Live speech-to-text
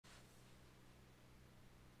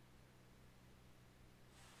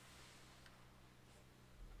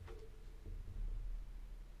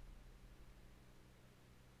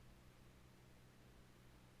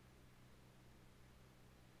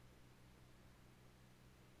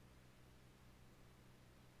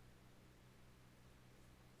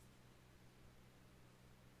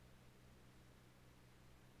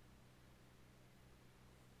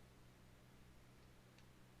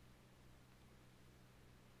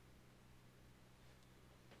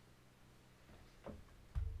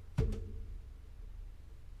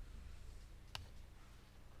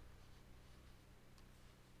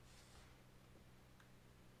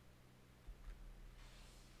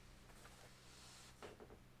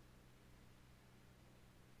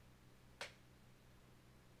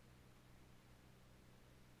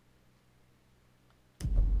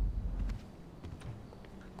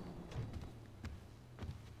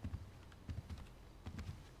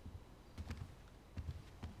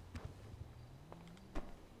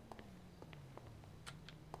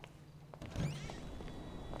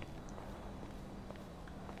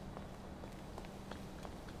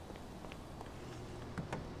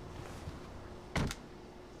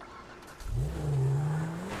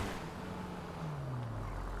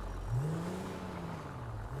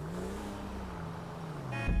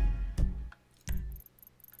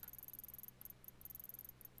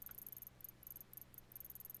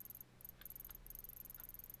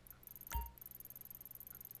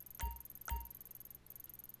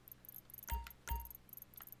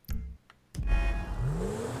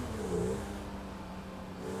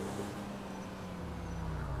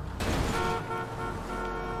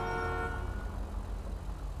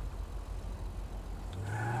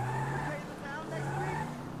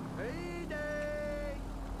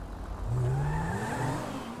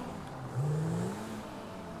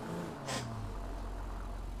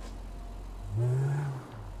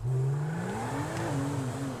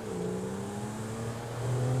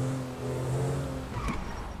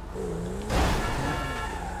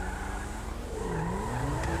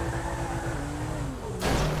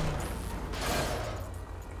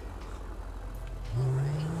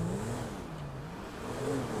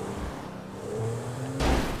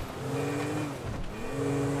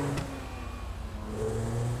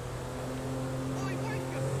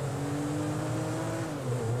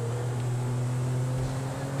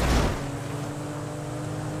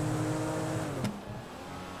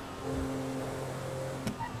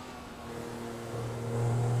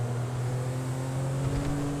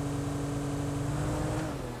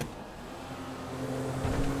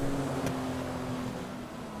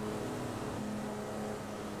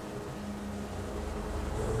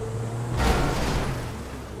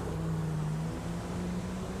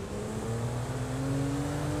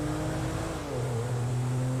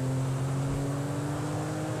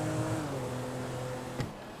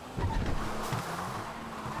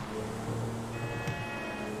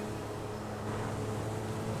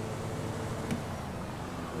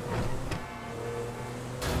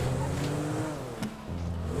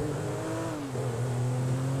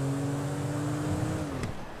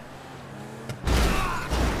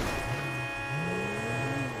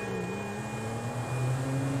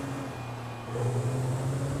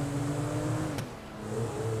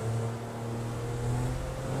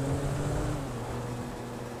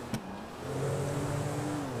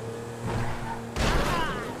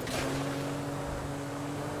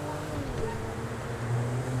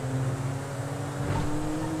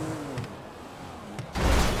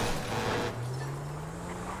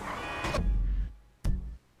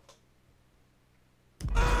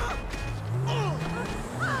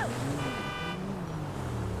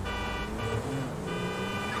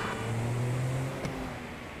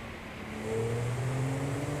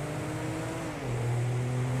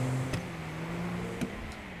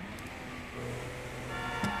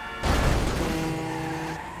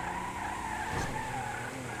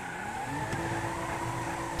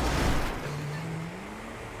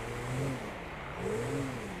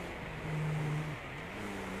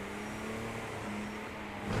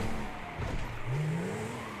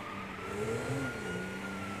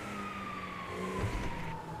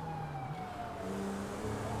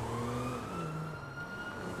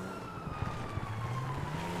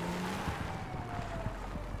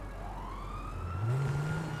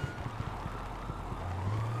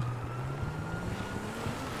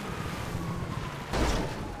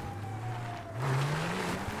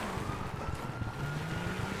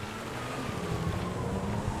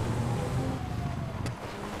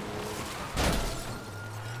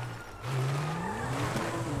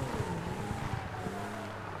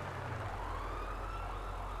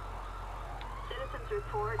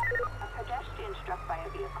report a pedestrian struck by a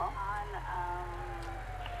vehicle on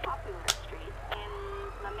Popular Street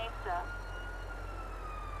in La Mesa.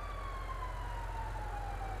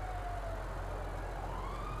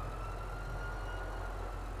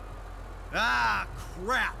 Ah,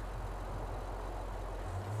 crap!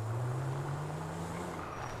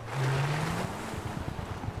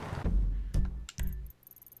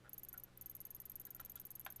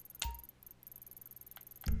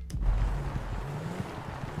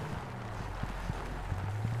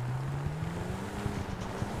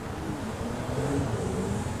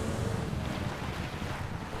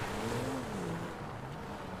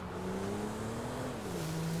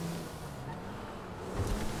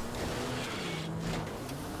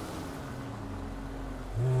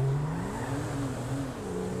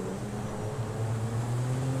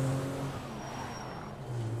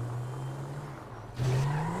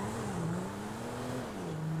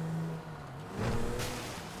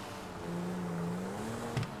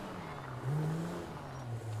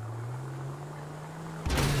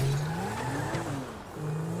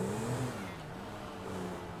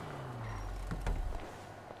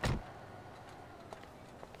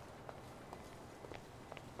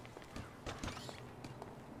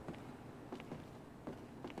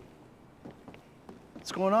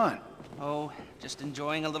 What's going on? Oh, just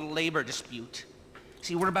enjoying a little labor dispute.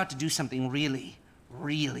 See, we're about to do something really,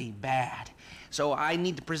 really bad. So I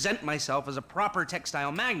need to present myself as a proper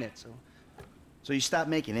textile magnate, So you stopped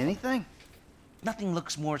making anything? Nothing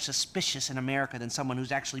looks more suspicious in America than someone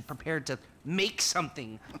who's actually prepared to make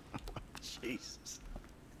something. Jesus.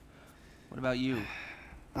 What about you?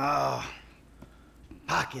 Oh,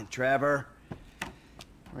 fucking Trevor.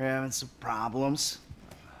 We're having some problems.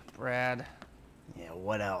 Brad. Yeah,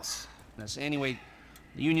 what else? Yes, anyway,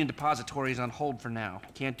 the Union Depository is on hold for now.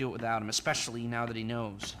 Can't do it without him, especially now that he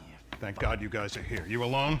knows. Thank God you guys are here. You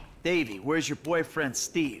alone? Davey, where's your boyfriend,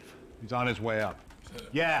 Steve? He's on his way up.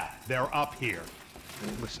 Yeah, they're up here.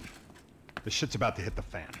 Listen, this shit's about to hit the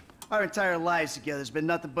fan. Our entire lives together has been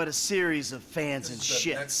nothing but a series of fans and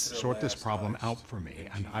shits. Sort this problem out for me,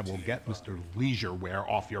 and I will get Mr. Leisureware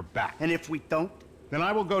off your back. And if we don't? Then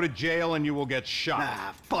I will go to jail and you will get shot.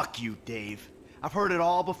 Ah, fuck you, Dave. I've heard it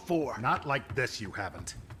all before. Not like this, you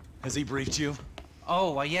haven't. Has he briefed you?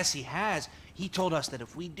 Oh, well, yes, he has. He told us that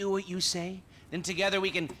if we do what you say, then together we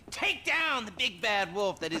can take down the big bad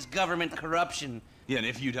wolf that is government corruption. Yeah, and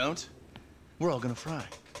if you don't, we're all gonna fry,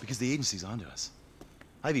 because the agency's onto us.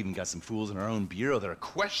 I've even got some fools in our own bureau that are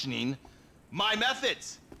questioning my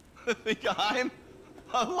methods. Think I'm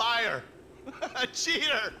a liar, a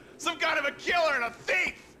cheater, some kind of a killer and a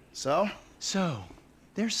thief. So? So,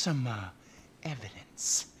 there's some,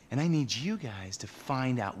 evidence, and I need you guys to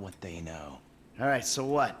find out what they know. All right, so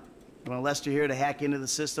what? You want Lester here to hack into the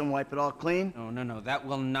system, wipe it all clean? No, that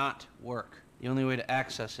will not work. The only way to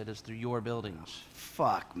access it is through your buildings.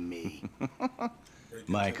 Fuck me.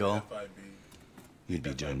 Michael, you'd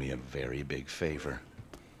be doing me a very big favor.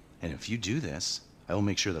 And if you do this, I will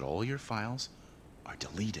make sure that all your files are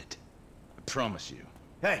deleted. I promise you.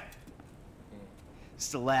 Hey, it's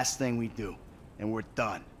the last thing we do, and we're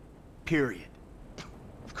done. Period.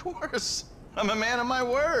 Of course. I'm a man of my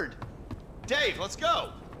word. Dave, let's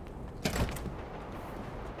go.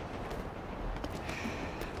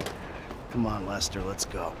 Come on, Lester, let's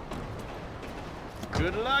go.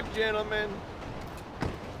 Good luck, gentlemen.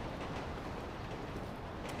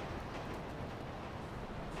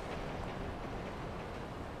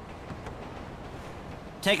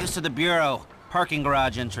 Take us to the Bureau. Parking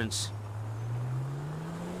garage entrance.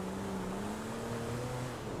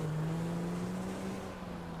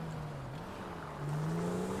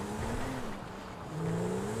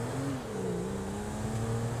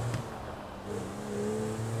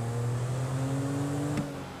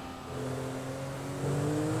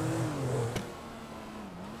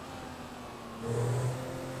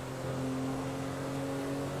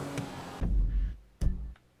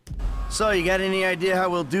 So, you got any idea how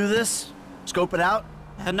we'll do this? Scope it out?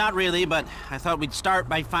 Not really, but I thought we'd start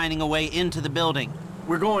by finding a way into the building.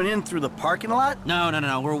 We're going in through the parking lot?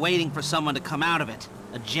 No. We're waiting for someone to come out of it.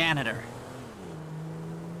 A janitor.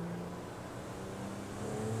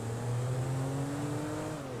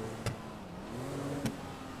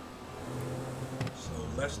 So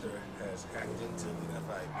Lester has hacked into the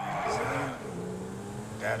FIB's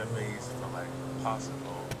database for like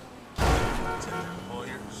possible intended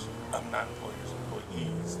employers. Not employers,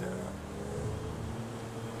 employees that are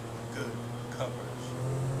good coverage.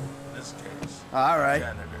 In this case, All right.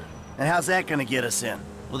 janitor. And how's that gonna get us in?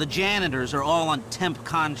 Well, the janitors are all on temp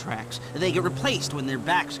contracts. They get replaced when their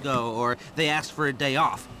backs go, or they ask for a day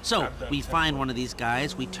off. So, we find one of these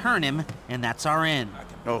guys, we turn him, and that's our in.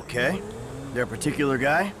 Okay. There a particular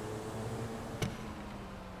guy?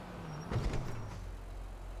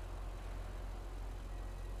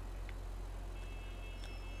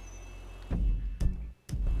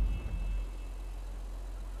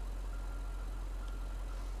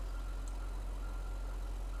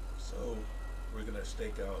 So, we're gonna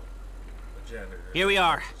stake out a janitor. Here we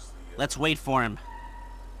are. Let's wait for him.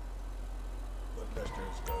 But Lester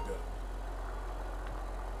is gonna go.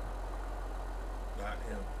 Not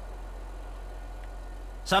him.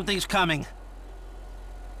 Something's coming.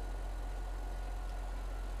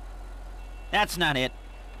 That's not it.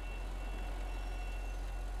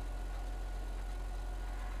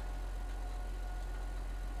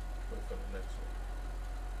 Wait for the next one.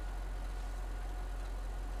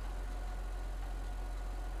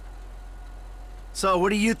 So, what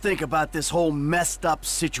do you think about this whole messed up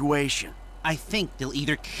situation? I think they'll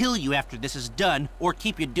either kill you after this is done, or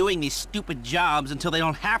keep you doing these stupid jobs until they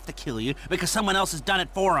don't have to kill you because someone else has done it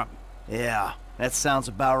for them. Yeah, that sounds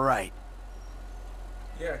about right.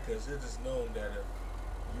 Yeah, because it is known that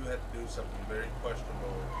if you had to do something very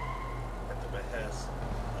questionable at the behest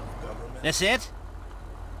of government, That's it?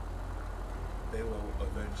 they will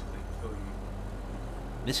eventually kill you.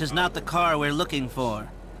 This is not the car we're looking for.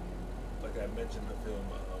 Like I mentioned the film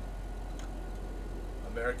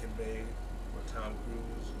American Made with Tom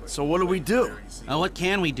Cruise. where So he what do we plays do? Barry Seal. Oh, what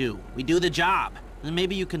can we do? We do the job. And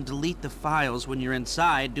maybe you can delete the files when you're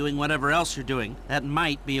inside doing whatever else you're doing. That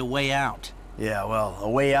might be a way out. Yeah, well, a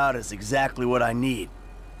way out is exactly what I need.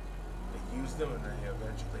 They used them and they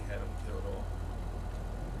eventually had them killed off.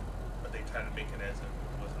 But they tried to make it as if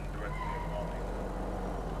it wasn't directly involving them.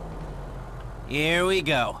 Here we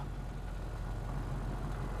go.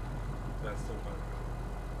 That's the one.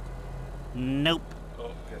 Nope.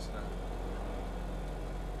 Oh, guess not.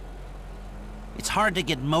 It's hard to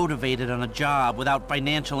get motivated on a job without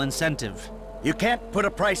financial incentive. You can't put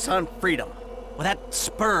a price on freedom. Well, that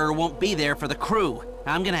spur won't be there for the crew.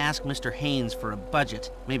 I'm gonna ask Mr. Haynes for a budget.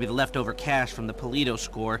 Maybe the leftover cash from the Polito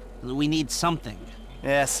score. We need something.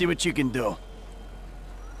 Yeah, see what you can do.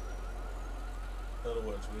 In other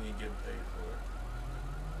words, we ain't getting paid for it.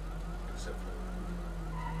 Except for...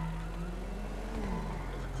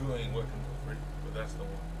 the crew ain't working for free, but that's the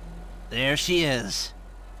one. There she is.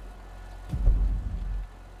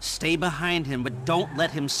 Stay behind him, but don't let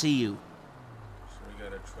him see you. So we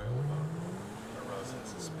got a trail about arousing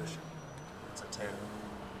suspicion. It's a town.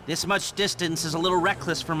 This much distance is a little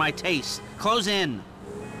reckless for my taste. Close in.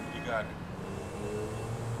 You got it.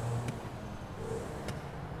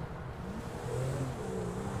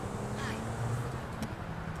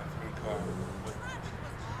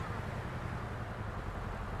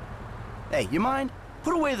 Hey, you mind?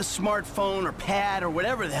 Put away the smartphone or pad or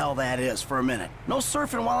whatever the hell that is for a minute. No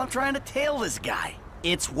surfing while I'm trying to tail this guy.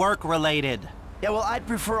 It's work-related. Yeah, well, I'd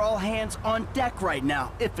prefer all hands on deck right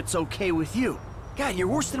now, if it's okay with you. God, you're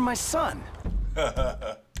worse than my son.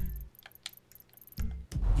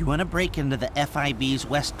 You want to break into the FIB's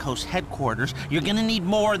West Coast headquarters, you're gonna need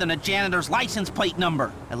more than a janitor's license plate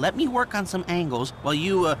number. And let me work on some angles while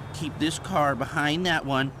you, keep this car behind that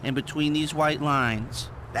one and between these white lines.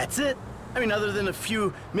 That's it. I mean, other than a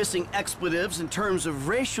few missing expletives in terms of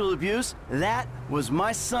racial abuse, that was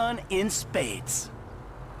my son in spades.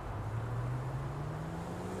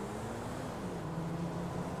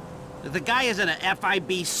 The guy isn't an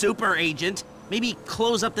FIB super agent. Maybe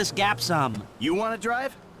close up this gap some. You want to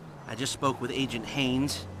drive? I just spoke with Agent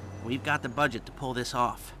Haynes. We've got the budget to pull this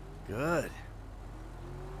off. Good.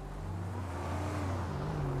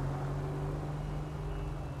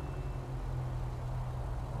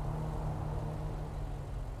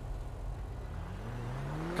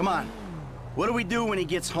 Come on. What do we do when he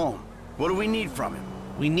gets home? What do we need from him?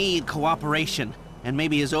 We need cooperation, and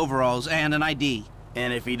maybe his overalls and an ID.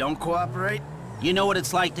 And if he don't cooperate? You know what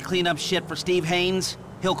it's like to clean up shit for Steve Haynes?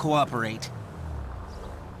 He'll cooperate.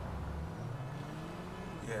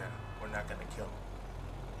 Yeah, we're not gonna kill him.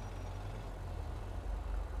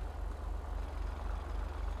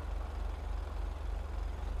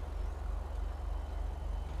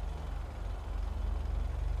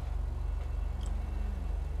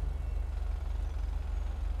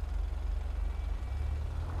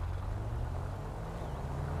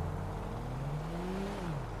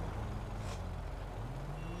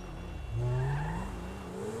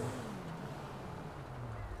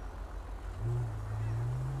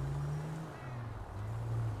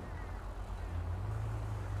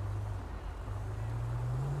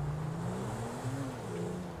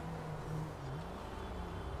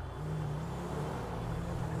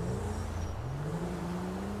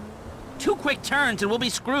 2 quick turns and we'll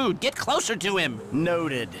be screwed. Get closer to him.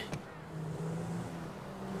 Noted.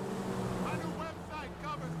 My new website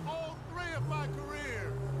covers all 3 of my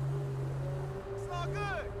careers. It's all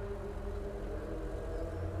good.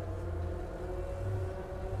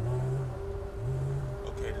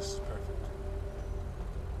 Okay, this is perfect.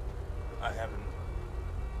 I haven't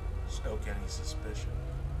stoked any suspicion.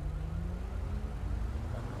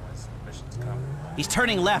 I know my suspicion's coming. He's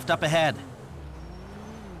turning left up ahead.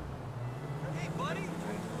 Hey, buddy.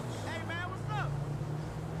 Hey, man, what's up?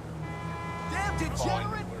 Damn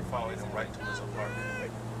degenerate. We're following him right to his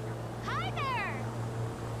apartment. Hi there!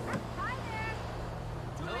 Hi there!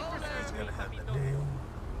 He's gonna have the day on.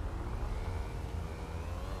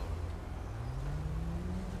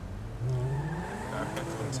 Our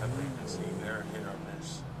headphones have latency. They're hit or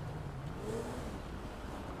miss.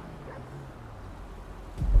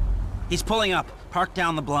 He's pulling up. Park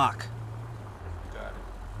down the block. Got it.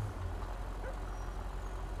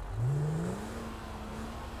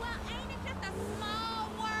 Well, ain't it just a small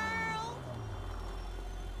world?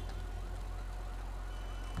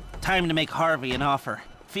 Time to make Harvey an offer.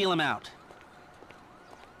 Feel him out.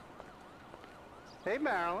 Hey,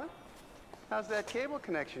 Marilyn. How's that cable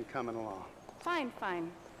connection coming along? Fine,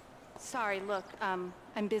 fine. Sorry, look, I'm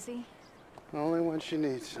busy. Only when she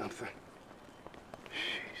needs something. Jesus.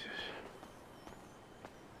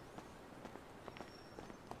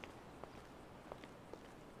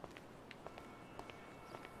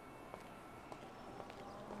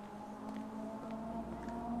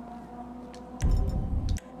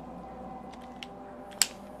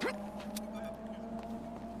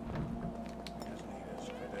 Just need his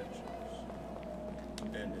credentials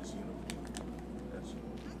and his uniform. That's all.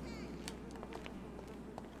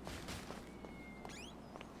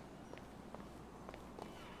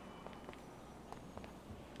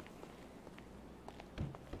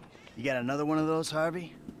 You got another one of those,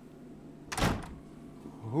 Harvey?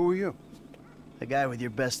 Who are you? The guy with your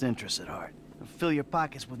best interests at heart. Fill your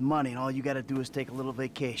pockets with money, and all you gotta do is take a little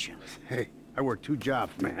vacation. Hey, I work 2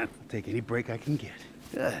 jobs, man. I'll take any break I can get.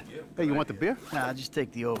 Good. Hey, you want the beer? Nah, just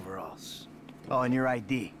take the overalls. Oh, and your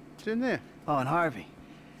ID. It's in there. Oh, and Harvey,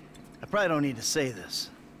 I probably don't need to say this,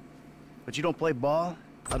 but you don't play ball,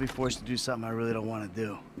 I'll be forced to do something I really don't want to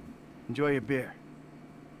do. Enjoy your beer.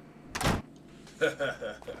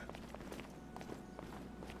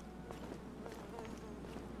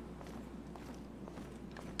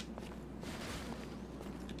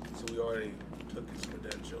 So we already took his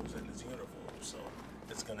credentials and his uniform, so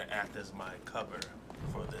it's gonna act as my cover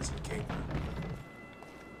for this caper.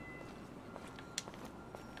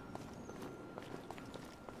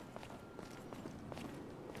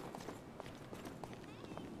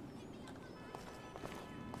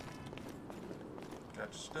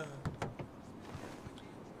 Got your stuff.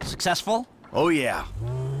 Successful? Oh, yeah.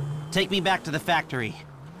 Take me back to the factory.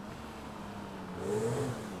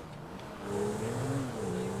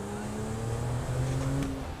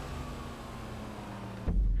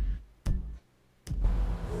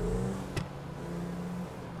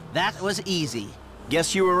 That was easy.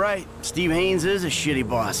 Guess you were right. Steve Haynes is a shitty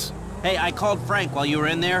boss. Hey, I called Frank while you were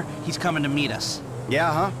in there. He's coming to meet us.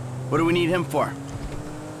 Yeah, huh? What do we need him for?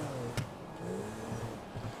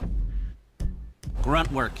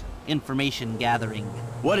 Grunt work. Information gathering.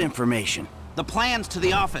 What information? The plans to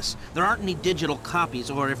the office. There aren't any digital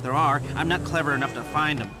copies, or if there are, I'm not clever enough to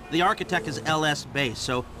find them. The architect is LS based,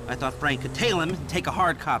 so I thought Frank could tail him and take a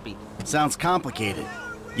hard copy. Sounds complicated.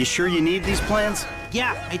 You sure you need these plans?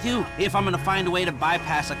 Yeah, I do. If I'm gonna find a way to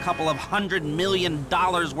bypass a couple of $100 million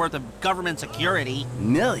worth of government security.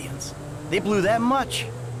 Millions? They blew that much?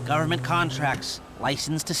 Government contracts.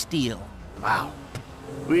 License to steal. Wow.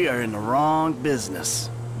 We are in the wrong business.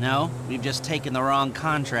 No, we've just taken the wrong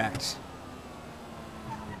contracts.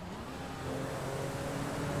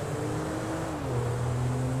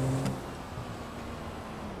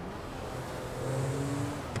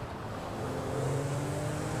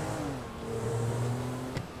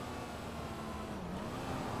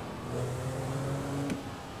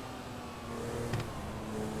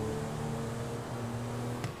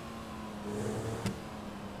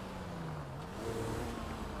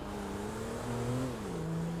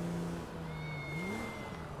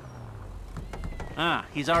 Ah,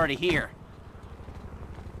 he's already here.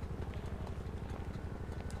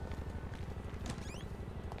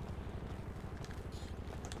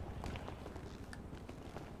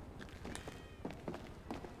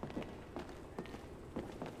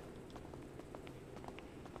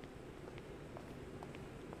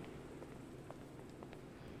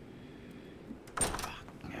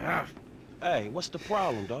 Hey, what's the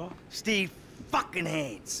problem, dawg? Steve fucking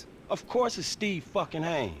Haynes. Of course it's Steve fucking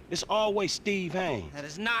Haines. It's always Steve Haines. That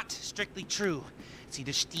is not strictly true. It's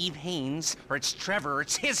either Steve Haines, or it's Trevor, or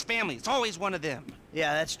it's his family. It's always one of them.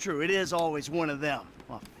 Yeah, that's true. It is always one of them.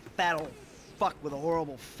 A fat old fuck with a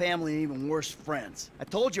horrible family and even worse friends. I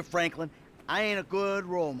told you, Franklin, I ain't a good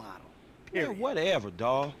role model. Period. Yeah, whatever,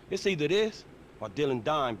 dawg. It's either this or dealing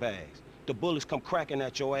dime bags. The bullets come cracking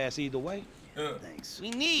at your ass either way. Thanks.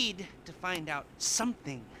 We need to find out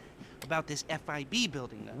something about this FIB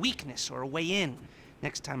building, a weakness or a way in.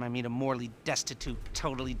 Next time I meet a morally destitute,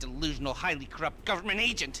 totally delusional, highly corrupt government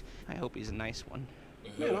agent, I hope he's a nice one.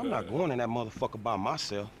 Man, I'm not going in that motherfucker by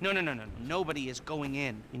myself. No. Nobody is going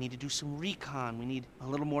in. We need to do some recon. We need a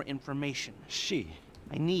little more information. Shit.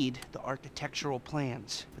 I need the architectural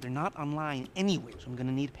plans, but they're not online anywhere, so I'm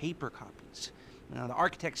gonna need paper copies. Now, the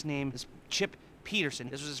architect's name is Chip Peterson.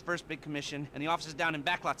 This was his first big commission, and the office is down in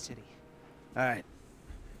Backlot City. All right.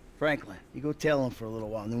 Franklin, you go tell him for a little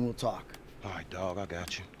while, and then we'll talk. All right, dawg, I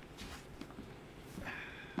got you.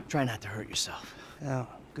 Try not to hurt yourself. Oh,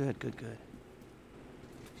 good.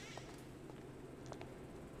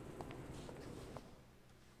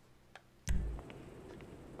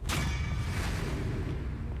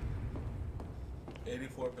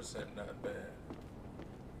 84%, not bad.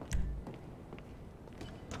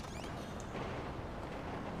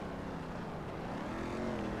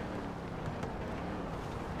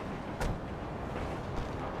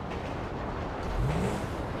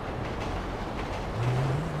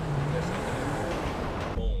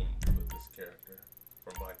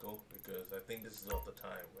 Because I think this is all the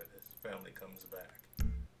time when his family comes back,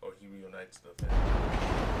 or he reunites the family.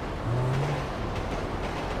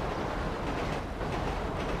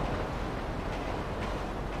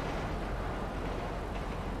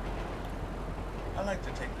 I like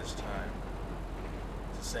to take this time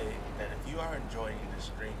to say that if you are enjoying this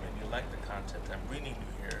stream and you like the content I'm bringing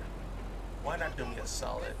you here, why not do me a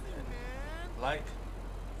solid and like,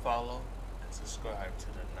 follow, and subscribe to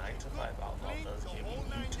the 9 to 5 Outlaw Does Gaming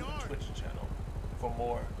YouTube and Twitch channel for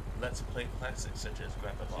more Let's Play classics such as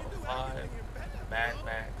Grand Theft Auto 5, Mad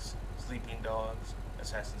Max, Sleeping Dogs,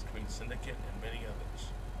 Assassin's Creed Syndicate, and many others.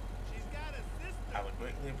 I would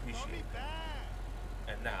greatly appreciate it.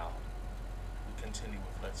 And now, we continue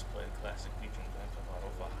with Let's Play classic featuring Grand Theft Auto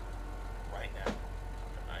 5 right now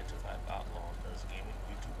on the 9 to 5 Outlaw Does Gaming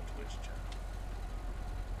YouTube and Twitch channel.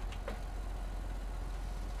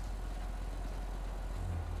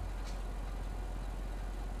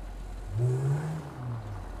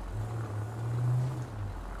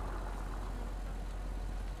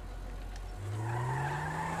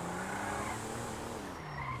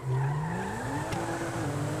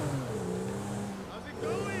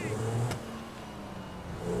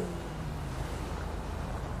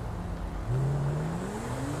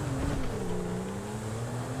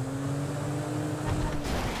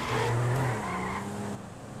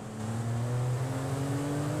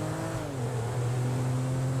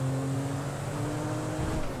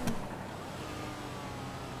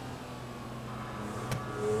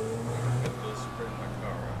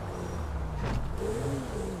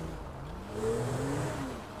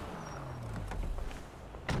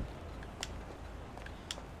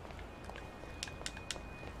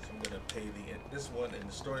 This one in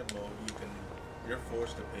the story mode, you're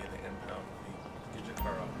forced to pay the impound fee to get your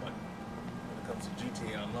car out. But when it comes to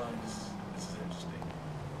GTA Online, this is interesting.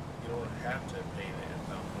 You don't have to pay the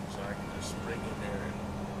impound fee, so I can just break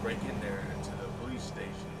in there into the police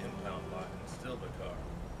station impound lot and steal the car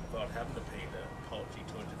without having to pay the paltry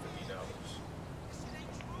 $250.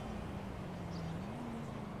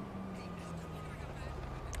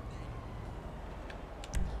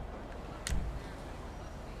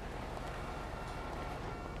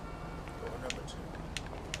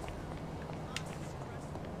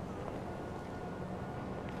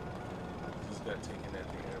 Got taken at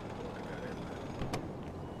the airport. I got it.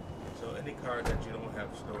 So any car that you don't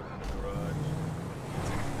have stored in the garage, you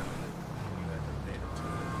take it down and you have to pay the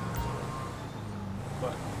 $250.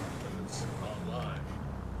 But if it's online,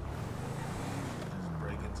 you just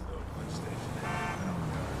break into the police station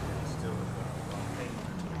and steal the car while paying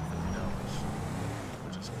the $250,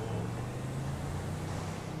 which is cool.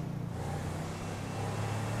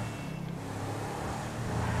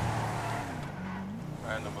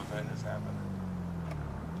 Random event is happening.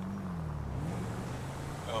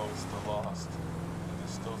 Oh, it's the Lost. It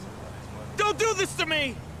just stole somebody's money. Don't do this to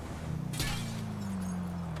me!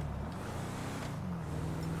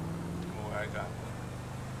 Oh, I got one.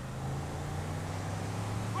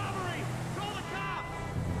 Robbery! Call the cops!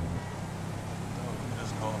 No, you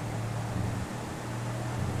just called me.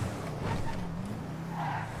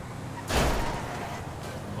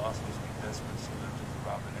 Lost desperate, so they're just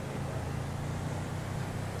robbing anybody.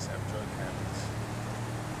 Let's have drug habits.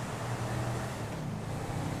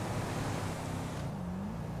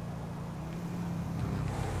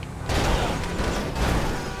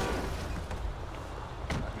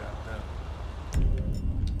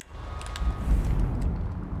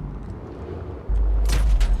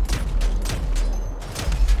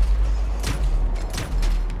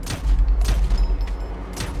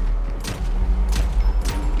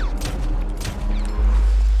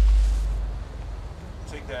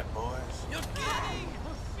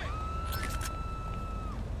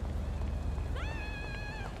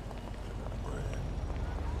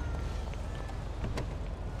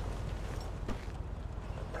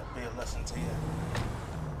 Lesson to you.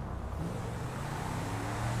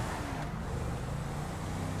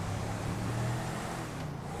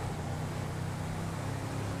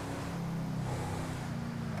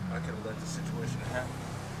 I could have let the situation happen,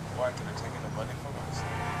 or I could have taken the money from myself.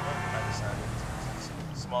 But I decided it's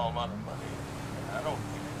a small amount of money, and I don't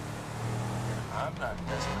need it. And I'm not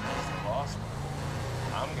desperate as the boss.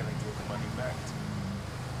 I'm gonna give the money back to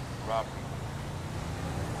rob people.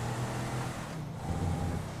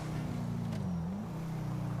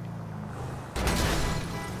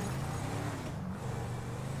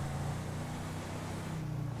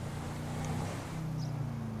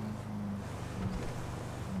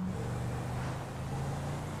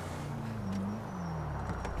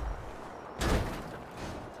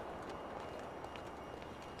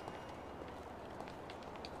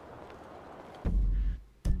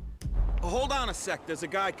 Hold on a sec, there's a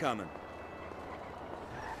guy coming.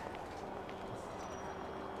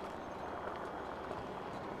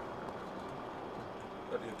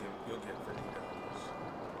 But you'll get $50.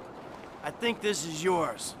 I think this is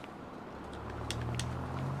yours.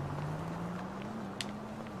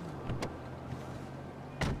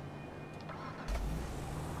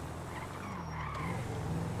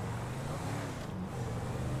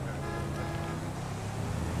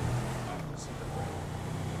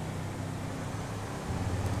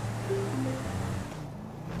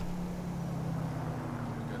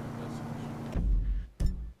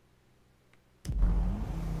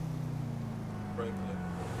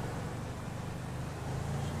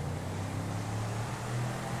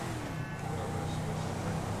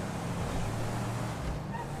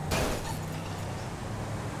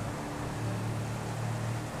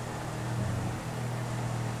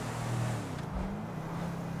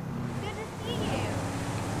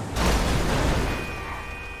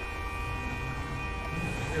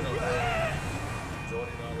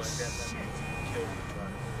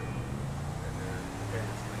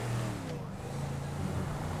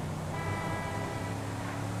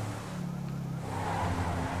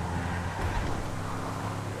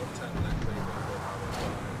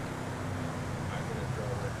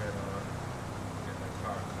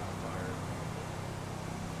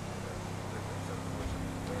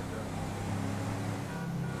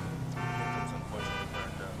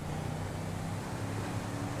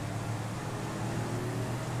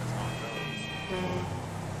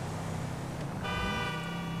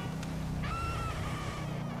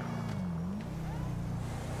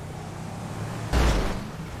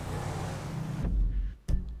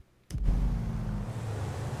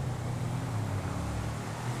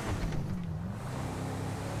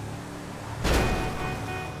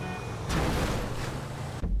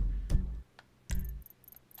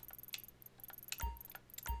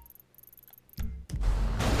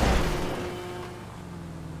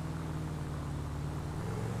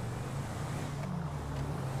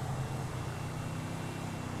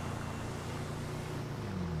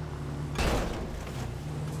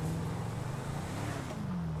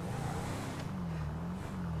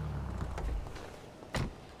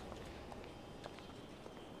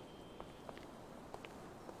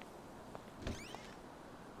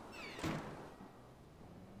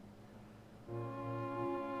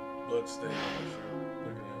 Blood stain on the shirt.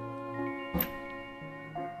 Look at that.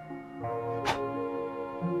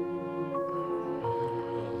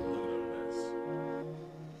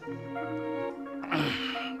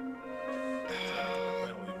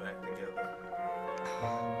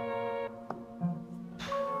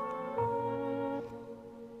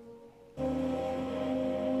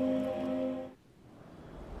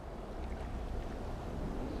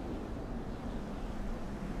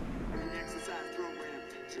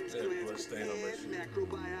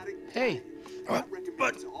 Hey.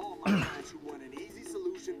 But...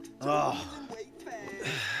 oh.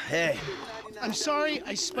 Hey. I'm sorry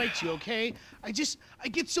I spiked you, okay? I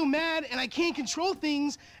get so mad and I can't control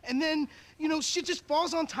things, and then, you know, shit just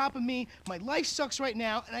falls on top of me. My life sucks right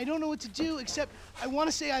now, and I don't know what to do except I want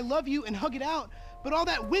to say I love you and hug it out, but all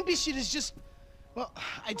that wimpy shit is just, well,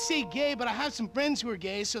 I'd say gay, but I have some friends who are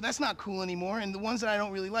gay, so that's not cool anymore, and the ones that I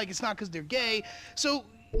don't really like, it's not because they're gay, so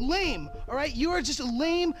lame, all right? You are just a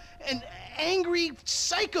lame and angry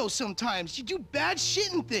psycho sometimes. You do bad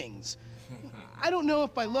shit and things. I don't know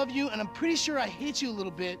if I love you, and I'm pretty sure I hate you a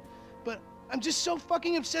little bit, but I'm just so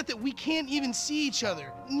fucking upset that we can't even see each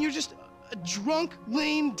other. And you're just a drunk,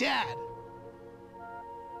 lame dad.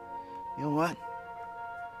 You know what?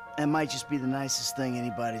 That might just be the nicest thing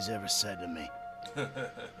anybody's ever said to me.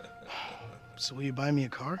 So will you buy me a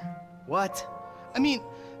car? What? I mean,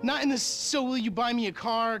 not in the so will you buy me a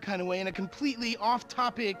car kind of way, in a completely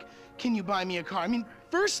off-topic, can you buy me a car? I mean,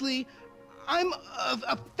 firstly, I'm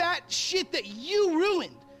a fat shit that you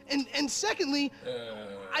ruined. And secondly,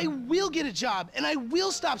 I will get a job, and I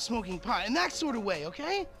will stop smoking pot, in that sort of way,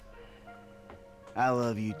 okay? I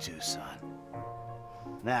love you too, son.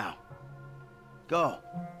 Now, go.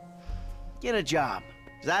 Get a job,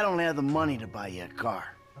 because I don't have the money to buy you a car.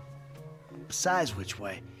 Besides which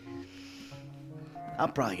way,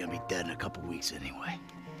 I'm probably gonna be dead in a couple weeks anyway.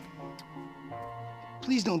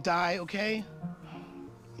 Please don't die, okay?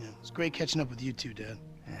 Yeah, it's great catching up with you too, Dad.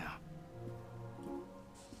 Yeah.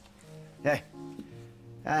 Hey,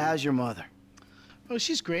 how's your mother? Oh,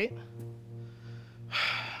 she's great.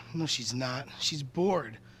 No, she's not. She's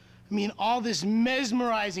bored. I mean, all this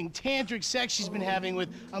mesmerizing tantric sex she's been having with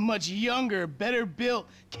a much younger, better built,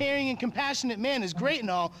 caring and compassionate man is great and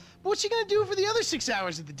all, but what's she gonna do for the other 6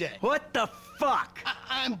 hours of the day? What the fuck?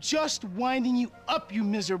 I'm just winding you up, you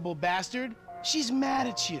miserable bastard. She's mad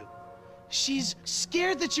at you. She's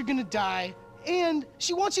scared that you're gonna die, and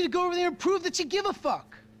she wants you to go over there and prove that you give a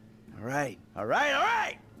fuck. All right.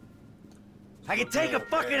 I can take a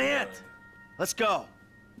fucking hint. Let's go.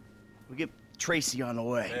 We'll get Tracy on the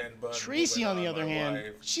way. Tracy, on the other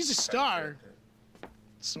hand, she's a star.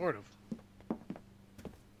 Sort of.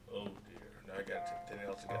 Oh dear. Now I got something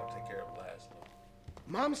else I gotta take care of last.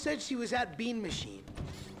 Mom said she was at Bean Machine.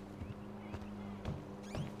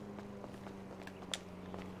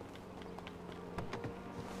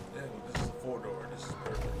 Yeah, well, this is a 4-door. This is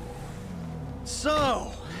perfect.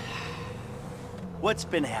 So, what's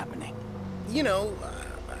been happening? You know,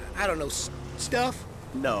 I don't know, stuff?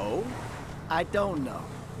 No, I don't know.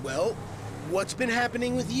 Well, what's been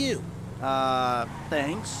happening with you?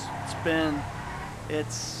 Thanks.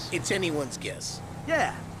 It's anyone's guess.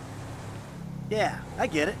 Yeah, I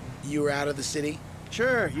get it. You were out of the city?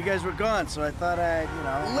 Sure, you guys were gone, so I thought I'd, you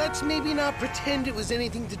know... Let's maybe not pretend it was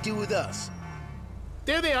anything to do with us.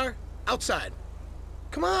 There they are, outside.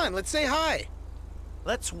 Come on, let's say hi.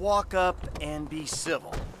 Let's walk up and be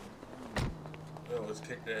civil. Well, let's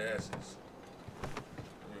kick their asses.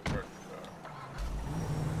 Let me park the car.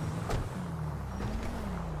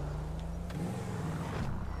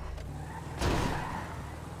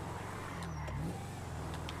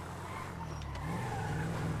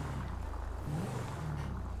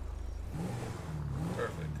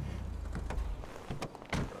 Perfect.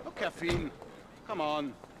 No caffeine. Come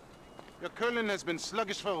on. Your curling has been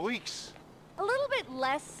sluggish for weeks. A little bit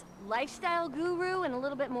less lifestyle guru and a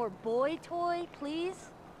little bit more boy toy,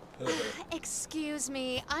 please. Excuse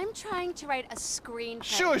me, I'm trying to write a screenplay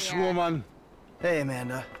Shush, here. woman. Hey,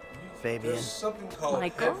 Amanda. Fabian. There's something called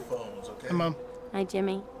Michael? headphones, okay? Hey, Mom. Hi,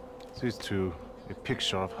 Jimmy. This is true. A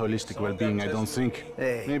picture of holistic well-being, I don't think.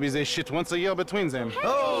 Hey. Maybe they shit once a year between them. Hey,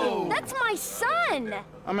 oh! That's my son!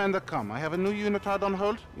 Amanda, come. I have a new unitard on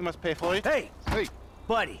hold. You must pay for it. Hey! Hey!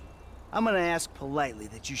 Buddy, I'm gonna ask politely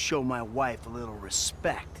that you show my wife a little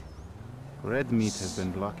respect. Red meat has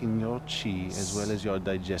been blocking your chi as well as your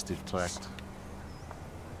digestive tract.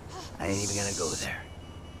 I ain't even gonna go there.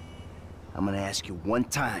 I'm gonna ask you one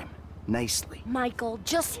time, nicely. Michael,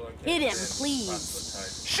 just hit him,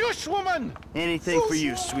 please. Shush, woman! Anything for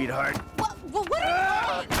you, sweetheart. What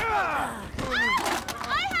are you doing?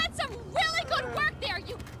 I had some really good work there,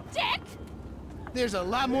 you dick! There's a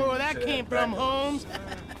lot more where that came from, Holmes.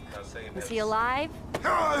 Is he alive?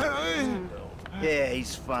 Yeah,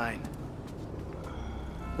 he's fine.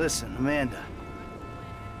 Listen, Amanda.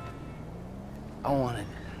 I'm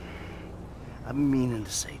meaning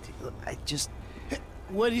to say to you, look, I just...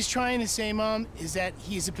 What he's trying to say, Mom, is that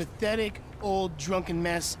he's a pathetic, old, drunken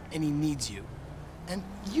mess, and he needs you. And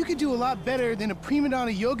you could do a lot better than a prima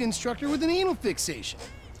donna yoga instructor with an anal fixation.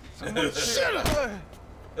 Shut up!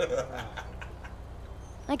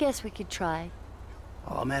 I guess we could try.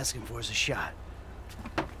 All I'm asking for is a shot.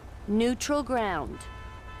 Neutral ground.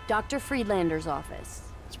 Dr. Friedlander's office.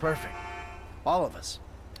 It's perfect. All of us.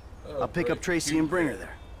 I'll pick up Tracy and bring her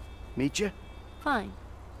there. Meet you? Fine.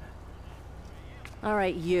 All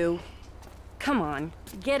right, you. Come on,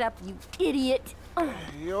 get up, you idiot.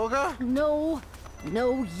 Yoga? No,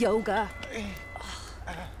 no yoga.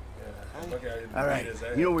 All right,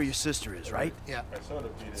 you know where your sister is, right? Yeah.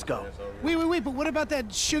 Let's go. Wait, but what about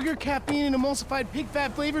that sugar, caffeine, and emulsified pig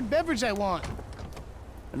fat flavored beverage I want?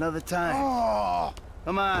 Another time. Oh!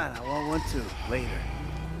 Come on, I want one too. Later.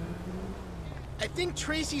 I think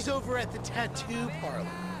Tracy's over at the tattoo parlor.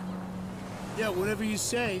 Yeah, whatever you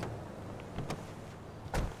say.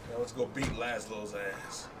 Now let's go beat Laszlo's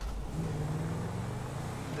ass.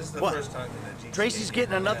 This is the What? first time in the GTA Tracy's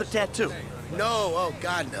getting another tattoo. No, oh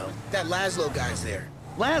God, no. That Laszlo guy's there.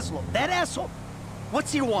 Laszlo, that asshole.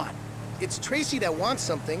 What's he want? It's Tracy that wants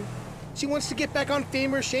something. She wants to get back on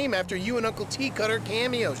Fame or Shame after you and Uncle T cut her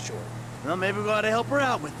cameo short. Well, maybe we ought to help her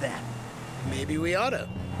out with that. Maybe we oughta.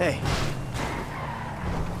 Hey.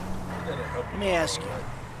 Let me ask you.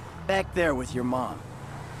 Back there with your mom.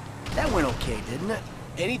 That went okay, didn't it?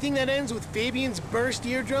 Anything that ends with Fabian's burst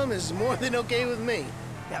eardrum is more than okay with me.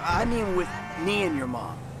 Yeah, I mean with me and your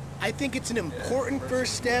mom. I think it's an important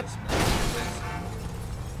first step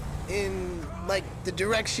in, like, the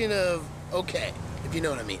direction of okay, if you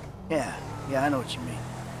know what I mean. Yeah, I know what you mean.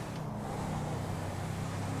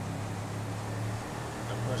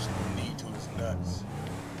 The person who need to is nuts.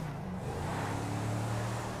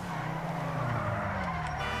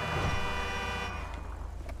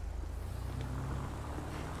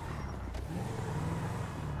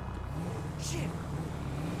 Shit.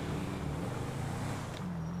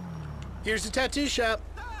 Here's the tattoo shop.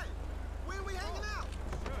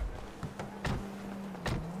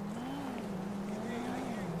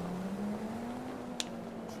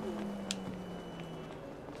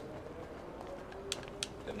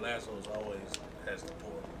 And Laszlo's always has the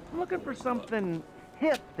poor. I'm looking for something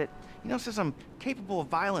hip that, says I'm capable of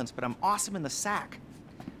violence, but I'm awesome in the sack.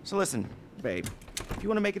 So listen, babe, if you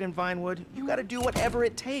want to make it in Vinewood, you got to do whatever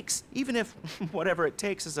it takes, even if whatever it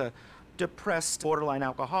takes is a depressed, borderline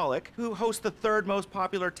alcoholic who hosts the third most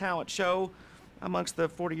popular talent show amongst the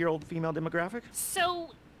 40-year-old female demographic.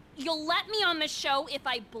 So, you'll let me on the show if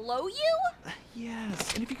I blow you?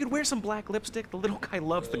 Yes, and if you could wear some black lipstick, the little guy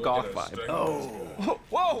loves the goth vibe. Oh.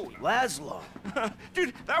 Whoa! Laszlo.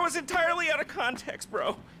 Dude, that was entirely out of context,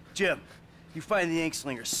 bro. Jim, you find the ink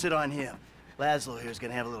slinger, sit on him. Laszlo here's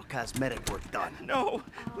gonna have a little cosmetic work done. No,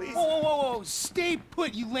 please. Whoa. Stay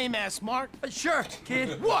put, you lame-ass Mark. Sure,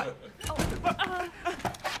 kid. What?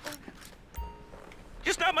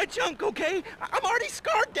 Just not my junk, okay? I'm already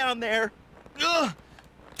scarred down there. Ugh.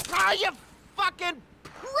 Ah, you fucking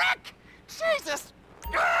prick! Jesus!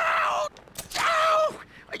 Ow! Ow!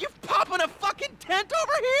 Are you popping a fucking tent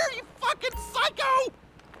over here, you fucking psycho?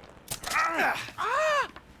 Ah!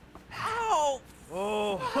 Ow!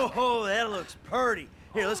 Oh, that looks purty.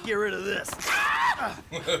 Here, let's get rid of this. Oh,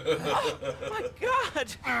 my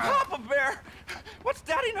God! Papa Bear! What's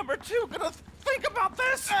Daddy number 2 gonna think about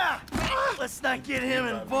this? Let's not get him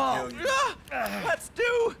involved. Let's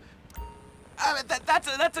do...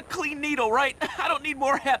 that's a clean needle, right? I don't need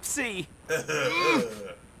more Hep C.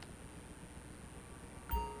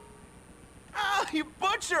 Ah, you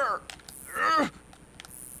butcher!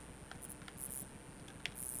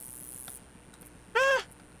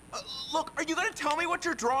 Look, are you gonna tell me what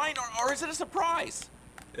you're drawing, or is it a surprise?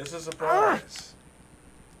 It's a surprise.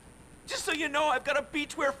 Just so you know, I've got a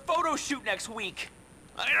beachwear photo shoot next week.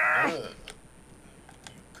 You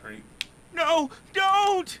creep. No,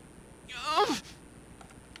 don't!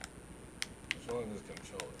 Showing this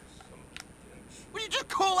controller. Some bitch. Will you just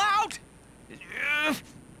cool out?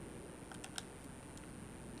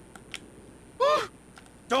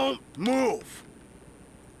 Don't move.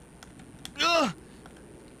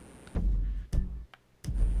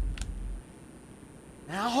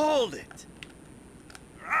 Now hold it.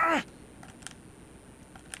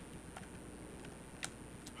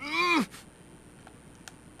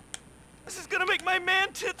 This is gonna make my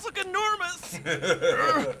man tits look enormous. This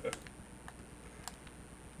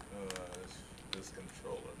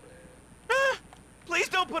controller, man. Please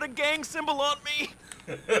don't put a gang symbol on me.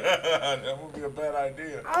 That would be a bad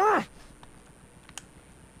idea.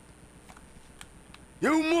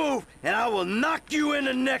 You move, and I will knock you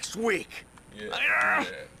into next week. Yeah.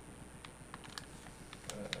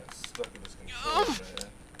 Stuck in this controller, man.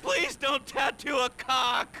 Please don't tattoo a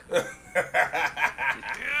cock.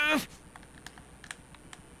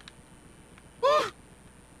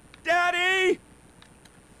 Daddy!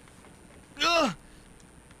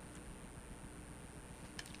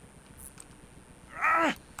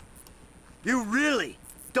 You really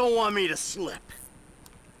don't want me to slip.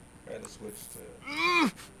 I had to switch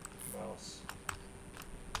to mouse.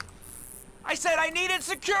 I said I needed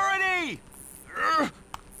security! How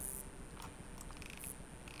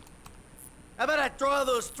about I draw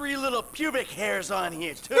those 3 little pubic hairs on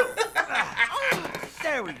here, too?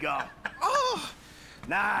 There we go. Oh,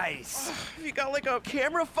 Nice. you got like a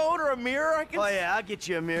camera phone or a mirror I can... Oh, yeah, I'll get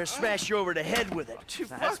you a mirror. Smash you over the head with it.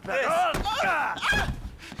 That's fuck better. this.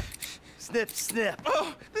 Snip, snip.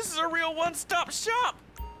 Oh, this is a real one-stop shop.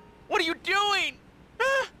 What are you doing?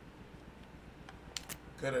 Huh?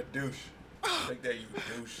 Could a douche. Take that, you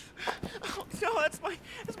douche. Oh, no, that's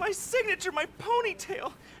my signature, my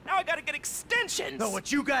ponytail. Now I gotta get extensions. No,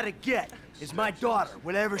 what you gotta get is my daughter,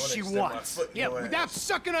 whatever she wants. Yeah, without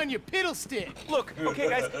sucking on your piddle stick. Look, okay,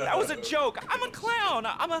 guys, that was a joke. I'm a clown.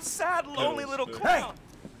 I'm a sad, lonely little clown.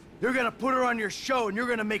 Hey, you're gonna put her on your show, and you're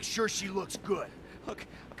gonna make sure she looks good. Look,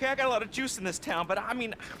 okay, I got a lot of juice in this town, but I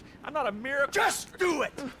mean, I'm not a miracle. Just do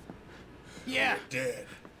it. Yeah. You're dead.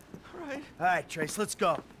 All right. All right, Trace, let's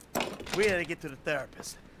go. We gotta get to the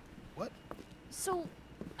therapist. What? So,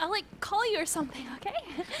 I'll like call you or something, okay?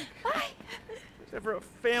 Bye. There's ever a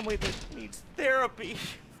family that needs therapy.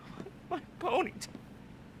 My ponytail.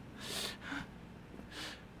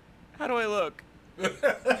 How do I look?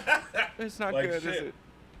 It's not Like good, shit, is it?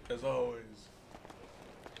 as always.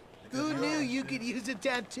 Who knew you could use a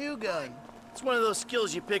tattoo gun? It's one of those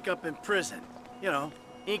skills you pick up in prison. You know,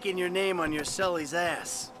 inking your name on your cellie's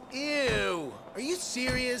ass. Ew. Are you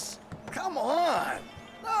serious? Come on.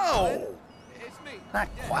 No. It's me. Not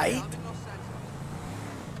quite.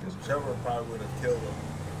 Because Trevor probably would have killed him.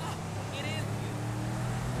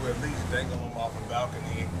 Or at least dangle him off a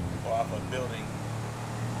balcony or off a building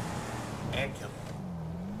and kill him.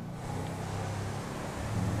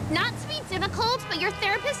 Not to be difficult, but your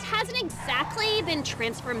therapist hasn't exactly been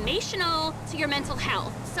transformational to your mental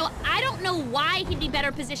health. So I don't know why he'd be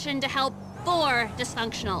better positioned to help 4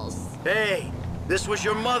 dysfunctionals. Hey, this was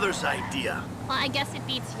your mother's idea. Well, I guess it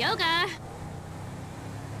beats yoga.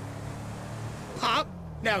 Pop?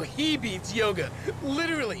 Now he beats yoga.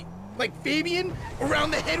 Literally. Like Fabian?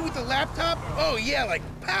 Around the head with the laptop? Oh yeah, like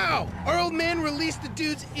pow! Our old man released the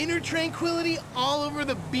dude's inner tranquility all over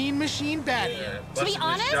the bean machine patio. To be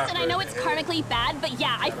honest, and I know it's karmically bad, but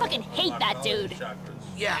yeah, I fucking hate that dude.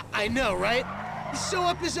 Yeah, I know, right? He's so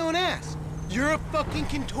up his own ass. You're a fucking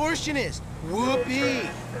contortionist. Whoopee.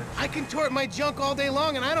 I contort my junk all day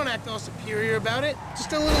long and I don't act all superior about it.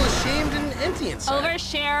 Just a little ashamed and empty inside.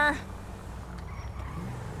 Overshare.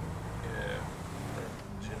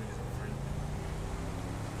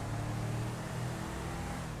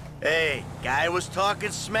 Hey, guy was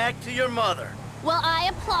talking smack to your mother. Well, I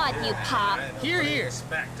applaud you, Pop. Here, here.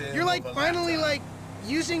 You're like finally like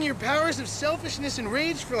using your powers of selfishness and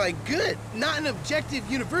rage for like good. Not an objective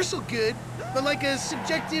universal good, but like a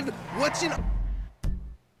subjective what's in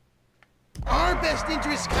our best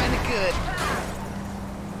interest kind of good.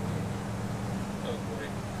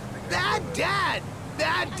 Bad dad!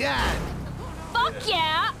 Bad dad! Fuck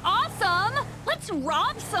yeah! Awesome! Let's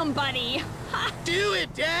rob somebody! Do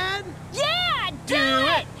it, Dad! Yeah! Do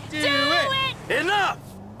it! Do it! Enough,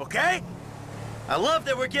 okay? I love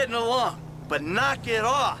that we're getting along, but knock it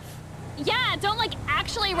off. Yeah, don't like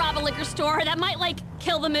actually rob a liquor store. That might like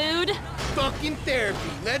kill the mood. Fucking therapy.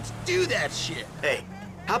 Let's do that shit. Hey,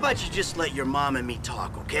 how about you just let your mom and me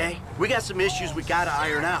talk, okay? We got some issues we gotta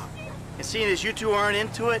iron out. And seeing as you two aren't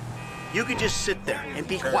into it, you can just sit there and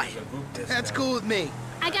be quiet. That's cool with me.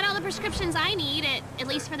 I got all the prescriptions I need, at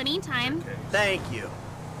least for the meantime. Thank you.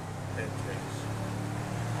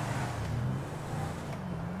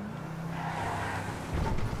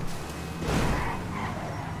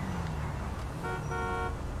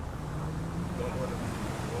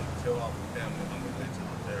 Kill off the family on the way to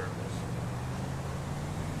the therapist.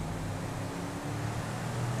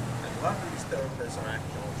 And a lot of these therapists are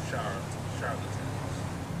actual charlatans.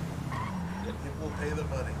 And people pay the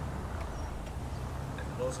money. And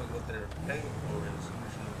most of what they're paying for is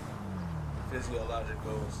usually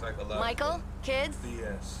physiological, psychological. Michael, kids,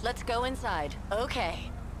 BS. let's go inside.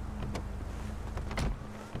 Okay.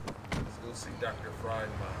 Let's go see Dr. Friedman.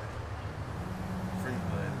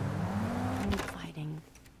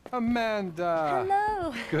 Amanda!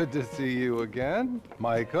 Hello! Good to see you again.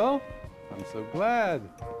 Michael, I'm so glad.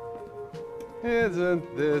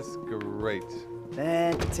 Isn't this great?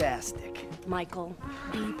 Fantastic. Michael,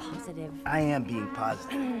 be positive. I am being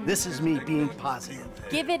positive. This is me being positive.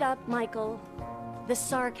 Give it up, Michael. The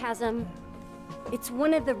sarcasm, it's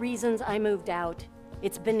one of the reasons I moved out.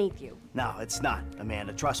 It's beneath you. No, it's not,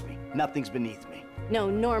 Amanda. Trust me. Nothing's beneath me. No,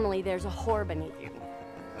 normally there's a whore beneath you.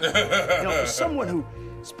 You know, for someone who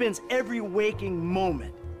spends every waking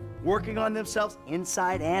moment working on themselves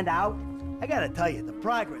inside and out, I gotta tell you, the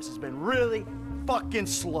progress has been really fucking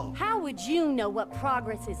slow. How would you know what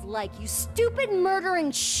progress is like, you stupid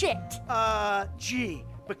murdering shit? Gee,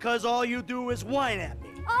 because all you do is whine at me.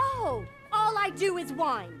 Oh, all I do is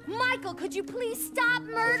whine. Michael, could you please stop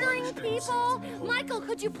murdering people? Michael,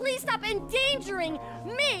 could you please stop endangering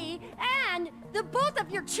me and the both of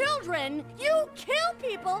your children? You kill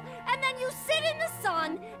people, and then you sit in the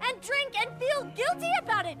sun and drink and feel guilty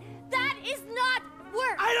about it. That is not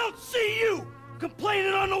work. I don't see you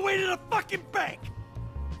complaining on the way to the fucking bank.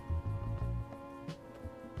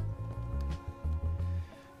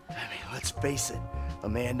 I mean, let's face it,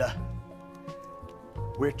 Amanda.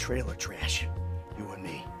 We're trailer trash, you and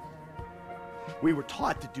me. We were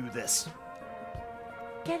taught to do this.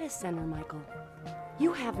 Get a center, Michael.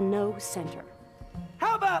 You have no center.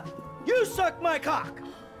 How about you suck my cock?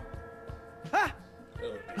 Huh?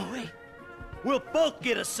 No, wait. We'll both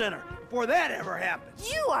get a center before that ever happens.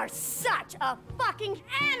 You are such a fucking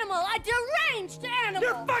animal, a deranged animal.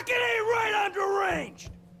 You're fucking ain't right on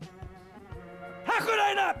deranged. How could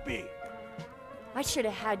I not be? I should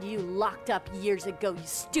have had you locked up years ago, you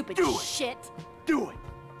stupid shit. Do it.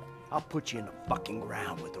 I'll put you in the fucking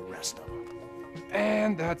ground with the rest of them.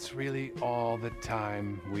 And that's really all the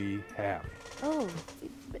time we have. Oh,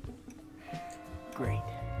 but... Great.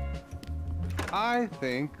 I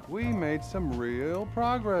think we made some real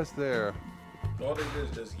progress there. All they did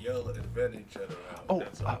is just yell and vent each other out. Oh,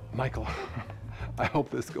 That's all. Michael, I hope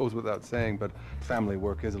this goes without saying, but family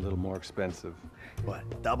work is a little more expensive.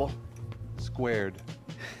 What, double? Squared.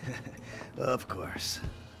 Of course.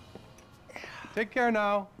 Take care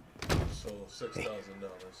now. So $6,000.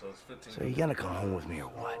 So it's $1,500. So you gonna come home with me or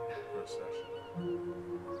what? Per session.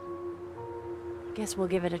 Guess we'll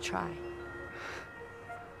give it a try.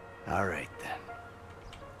 All right, then.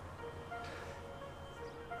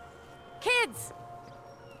 Kids!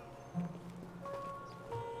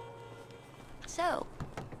 So,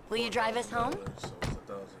 will you drive us home? So it's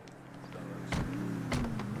 $1,000.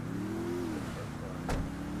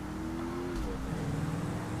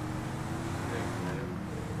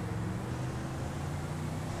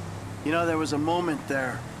 You know, there was a moment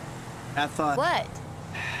there. I thought... What?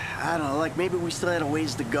 I don't know, like maybe we still had a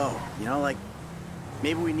ways to go. You know, like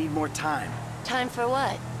maybe we need more time. Time for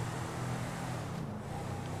what?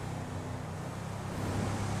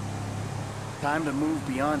 Time to move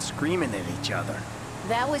beyond screaming at each other.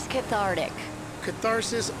 That was cathartic.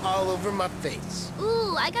 Catharsis all over my face.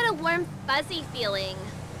 Ooh, I got a warm, fuzzy feeling.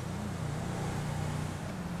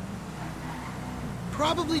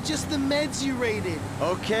 Probably just the meds you raided.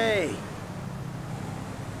 Okay.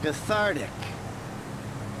 Cathartic.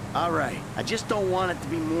 All right, I just don't want it to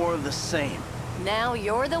be more of the same. Now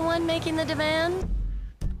you're the one making the demand?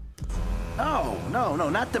 No,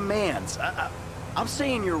 not demands. I'm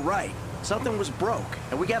saying you're right. Something was broke,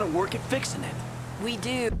 and we gotta work at fixing it. We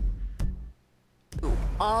do.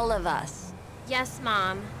 All of us. Yes,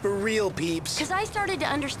 Mom. For real, peeps. Because I started to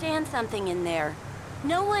understand something in there.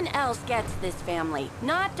 No one else gets this family.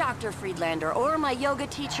 Not Dr. Friedlander, or my yoga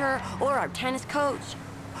teacher, or our tennis coach,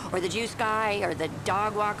 or the juice guy, or the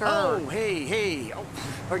dog walker. Oh, hey. Oh.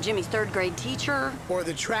 Or Jimmy's third grade teacher. Or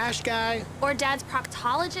the trash guy. Or Dad's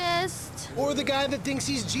proctologist. Or the guy that thinks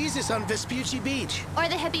he's Jesus on Vespucci Beach. Or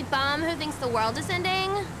the hippie bum who thinks the world is ending.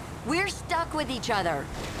 We're stuck with each other.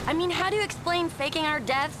 I mean, how do you explain faking our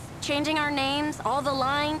deaths, changing our names, all the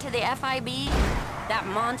lying to the FIB? That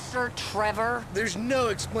monster, Trevor? There's no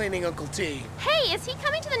explaining Uncle T. Hey, is he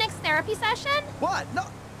coming to the next therapy session? What? No,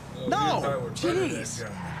 jeez.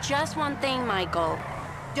 Just one thing, Michael.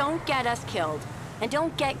 Don't get us killed. And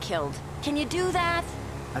don't get killed. Can you do that?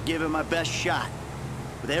 I'll give it my best shot.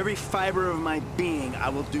 With every fiber of my being, I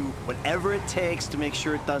will do whatever it takes to make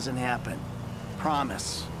sure it doesn't happen.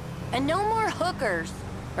 Promise. And no more hookers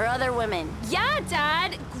or other women. Yeah,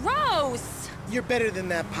 Dad. Gross. You're better than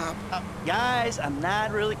that, Pop. Guys, I'm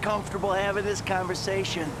not really comfortable having this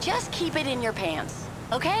conversation. Just keep it in your pants,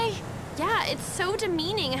 okay? Yeah, it's so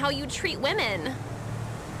demeaning how you treat women.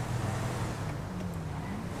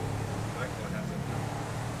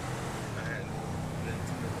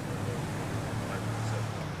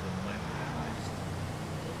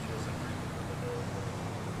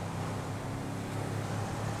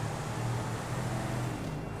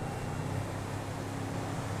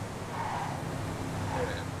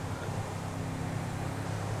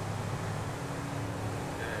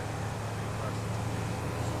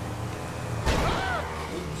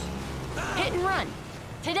 Hit and run.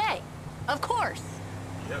 Today. Of course.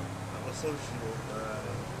 Yep, I'm a social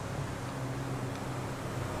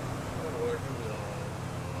where he was on.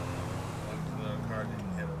 Another car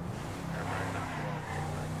didn't hit him. Everybody knocked him off.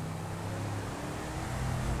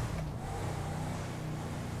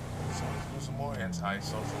 So let's do some more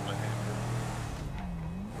anti-social behavior.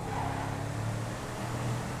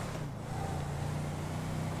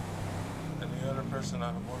 And the other person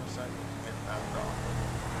on the motorcycle get knocked off.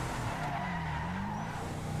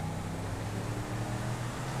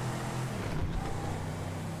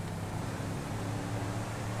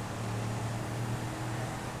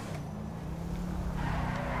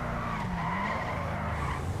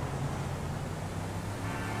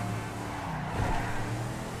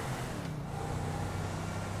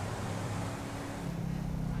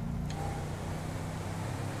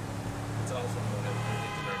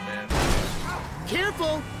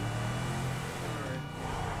 Careful!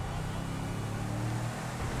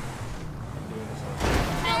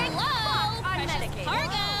 Hello! Precious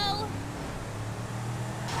cargo!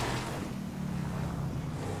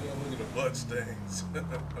 Yeah, look at the blood stains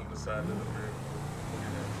on the side of the vehicle. Look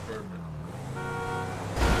at that,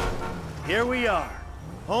 perfect. Here we are.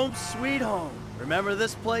 Home sweet home. Remember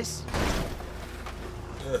this place?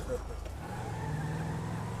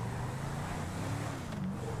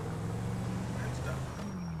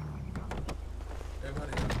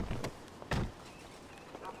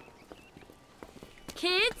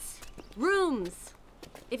 Kids, rooms.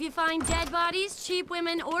 If you find dead bodies, cheap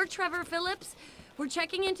women, or Trevor Phillips, we're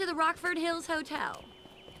checking into the Rockford Hills Hotel.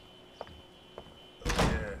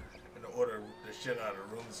 Yeah, and order the shit out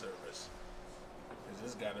of room service. Cause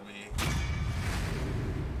this gotta be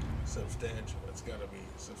substantial. It's gotta be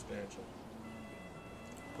substantial.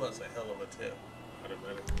 Plus a hell of a tip,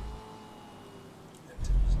 automatically. And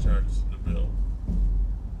tips charges the bill.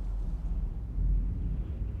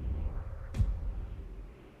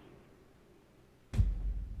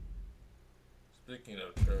 Speaking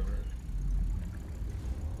of Trevor.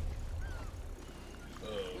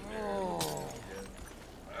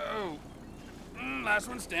 Last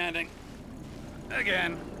one standing.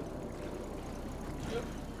 Again. Yep.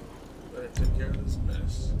 Better take care of this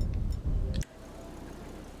mess.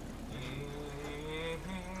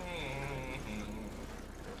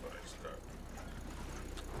 Everybody start.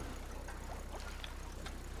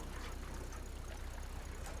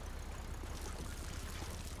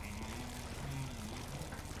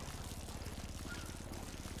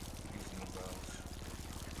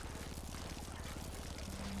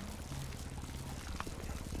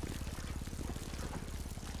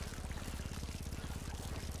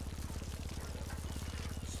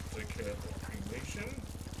 Take care of the cremation.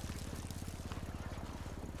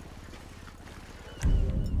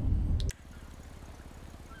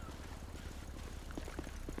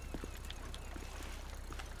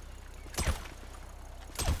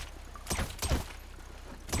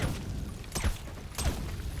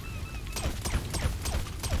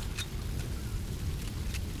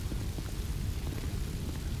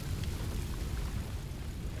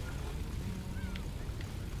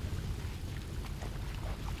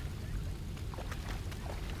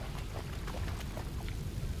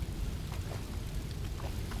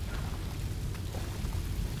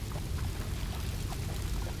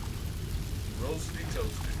 Roasty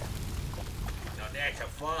toasty. Now that's a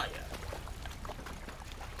fire.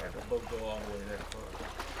 Like a boat go all the way that far.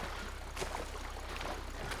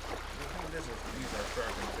 I think these are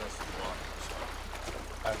sharpened just as water, so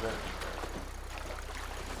I better be there.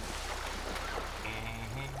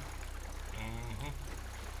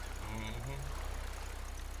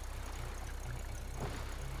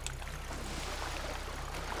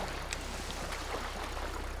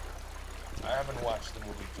 I haven't watched the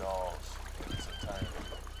movie Jaws in its entirety.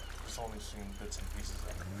 I've just only seen bits and pieces of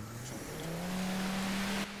it.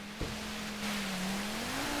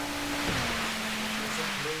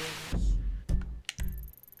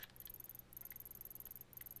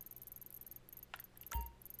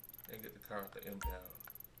 And get the car at the impound.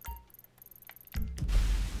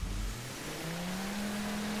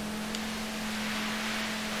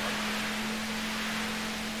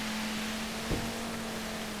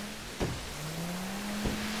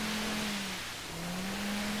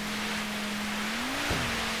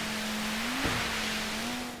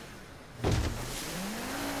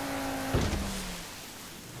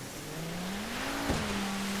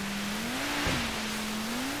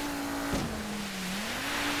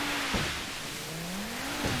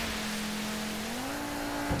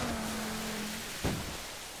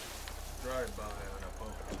 Drive-by on a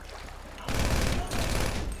boat.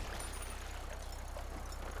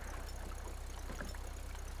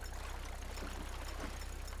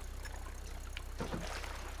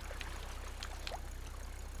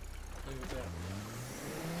 Look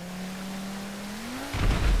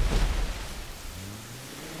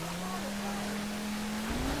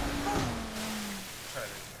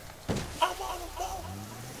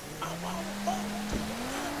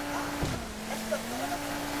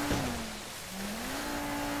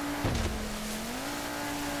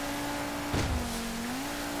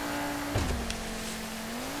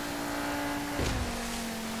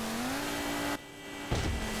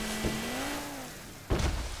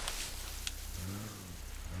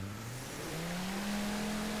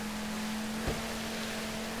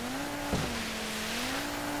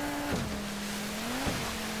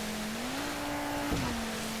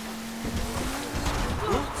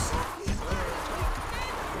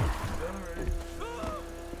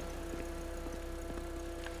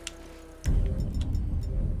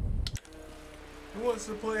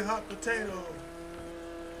play hot potato.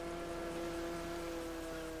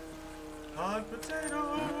 Hot potato.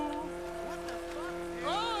 What the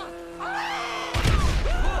fuck?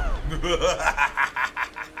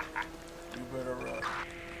 You better run.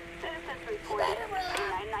 Citizens reported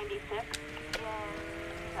 996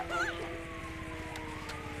 in the ocean.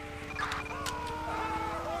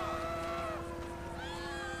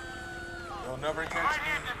 You'll never catch me.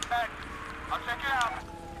 I'll check it out.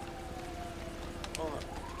 Hold on.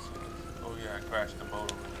 Oh yeah, I crashed the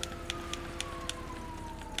boat over there.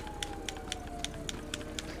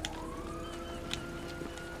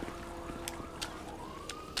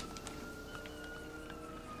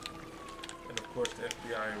 And of course the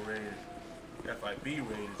FBI raid, FIB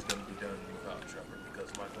raid is going to be done without Trevor because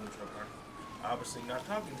Michael and Trevor are obviously not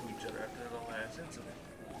talking to each other after the last incident.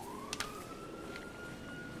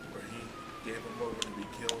 Where he gave him over to be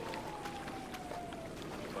killed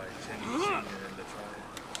by Cheney Sr. and the triad.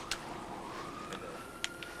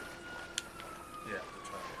 Yeah, the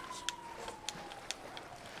triads.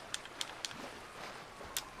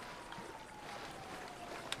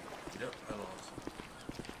 Yep, I lost.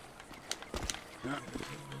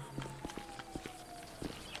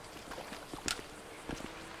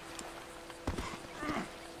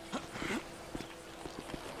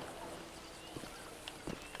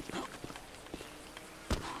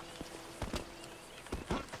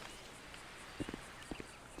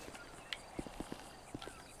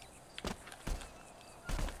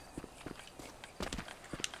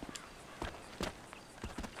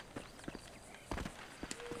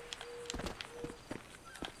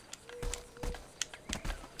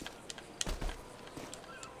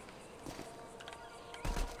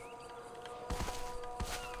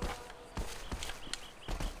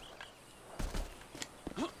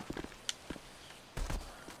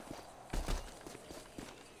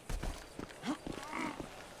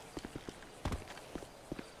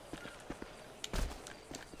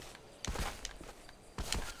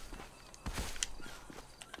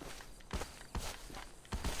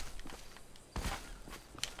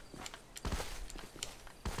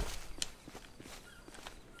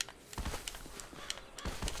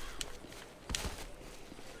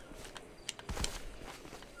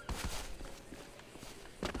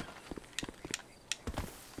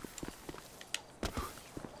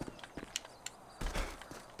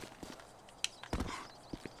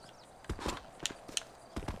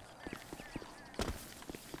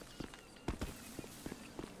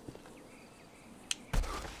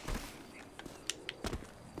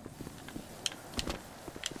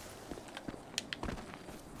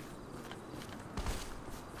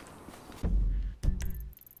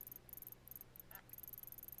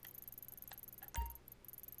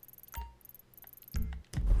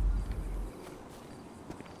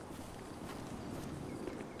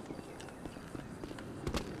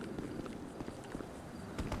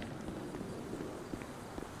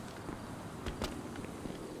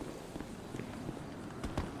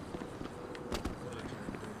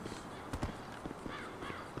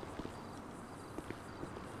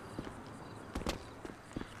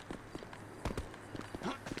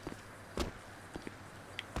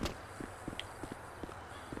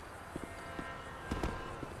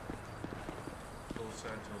 Los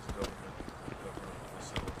Santos government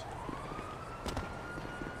facility.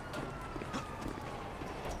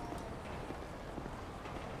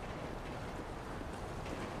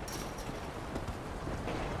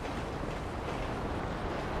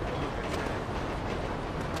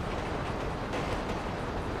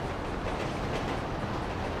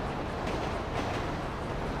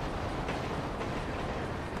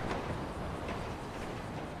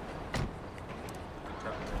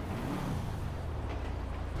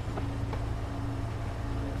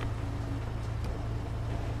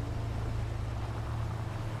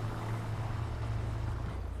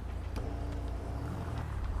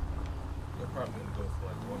 Probably gonna go for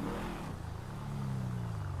like one more.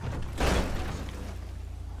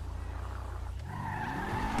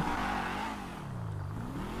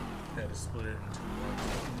 Had to split it in two parts.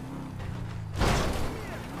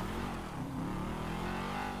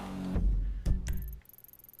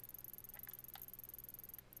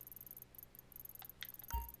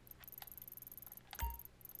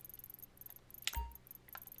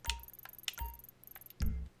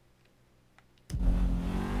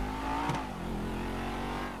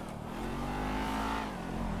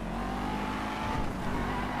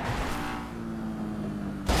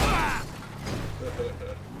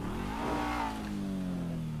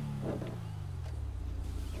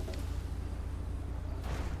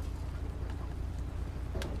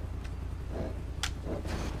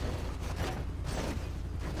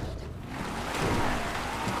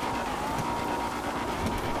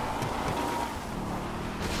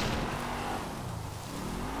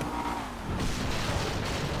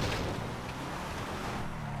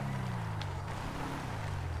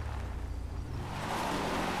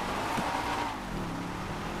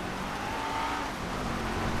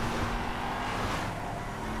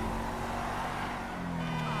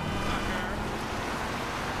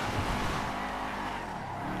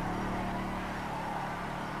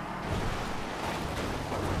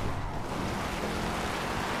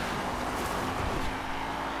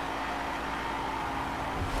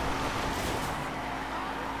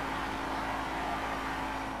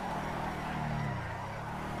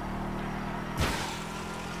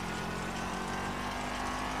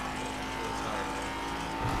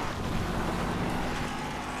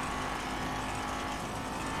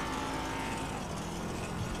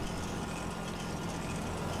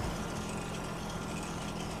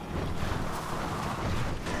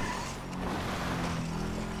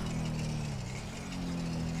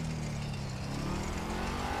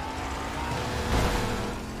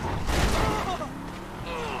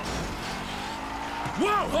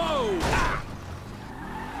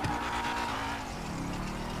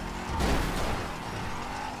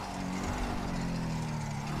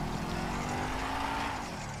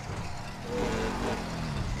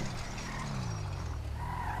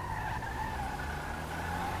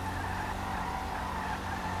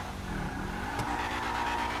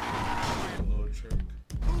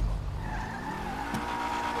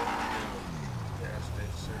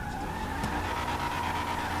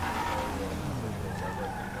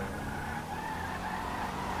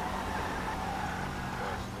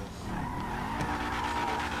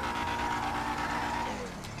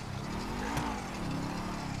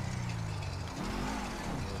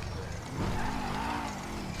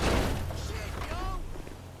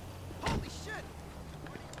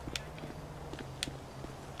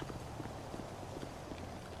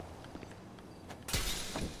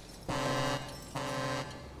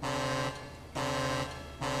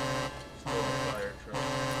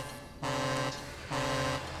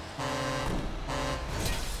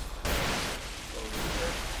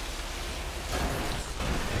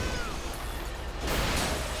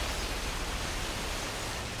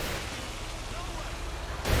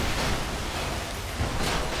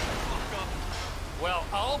 Well,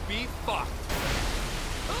 I'll be fucked.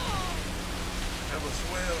 Have a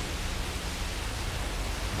swim.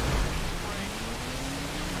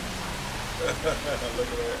 Look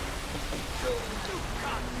at that.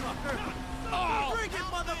 Oh. Bring it,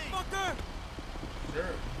 motherfucker!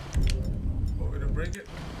 Sure. Want me to bring it?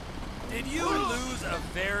 Did you lose a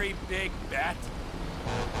very big bet?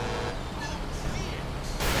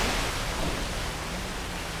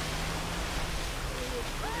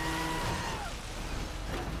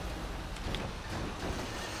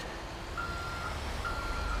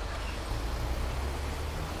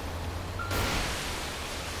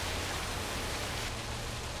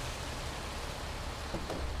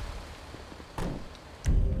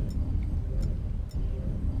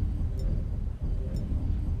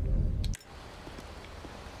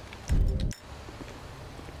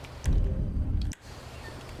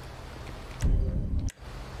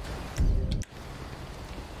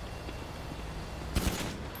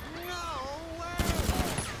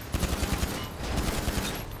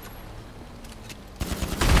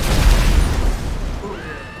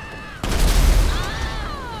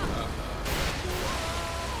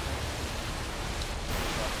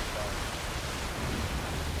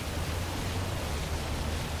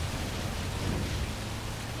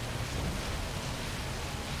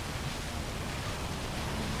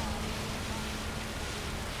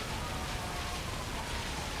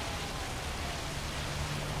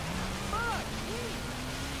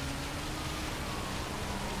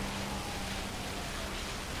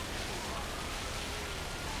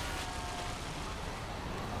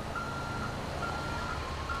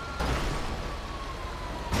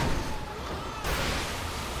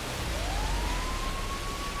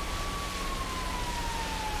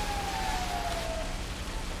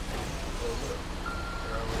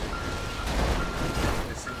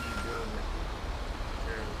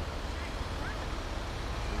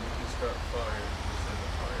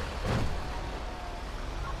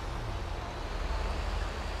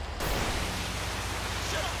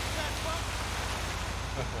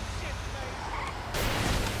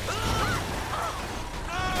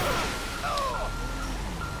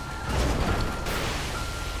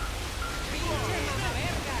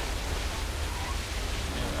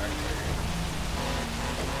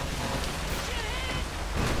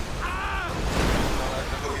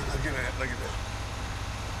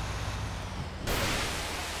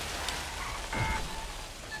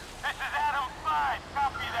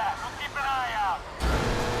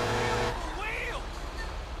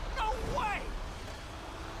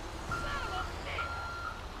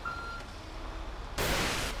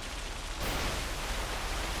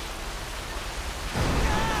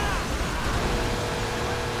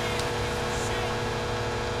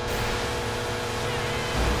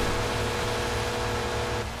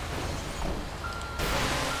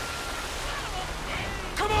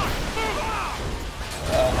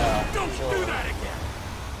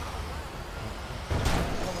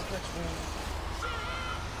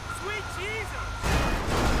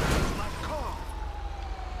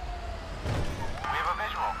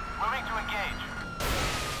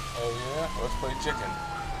 Let's play chicken.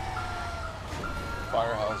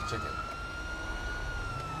 Firehouse chicken.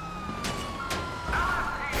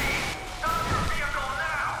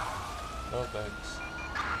 No thanks.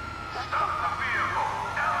 Stop the vehicle!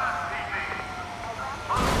 LSPD!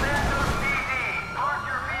 Los Santos PD! Park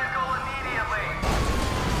your vehicle immediately!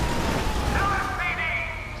 LSPD!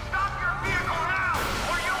 Stop your vehicle now,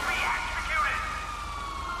 or you'll be executed!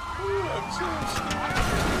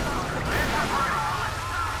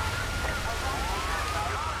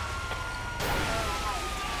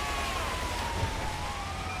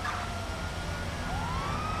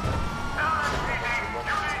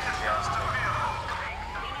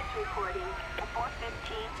 Recording a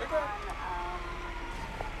 415 on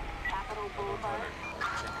Capitol Boulevard.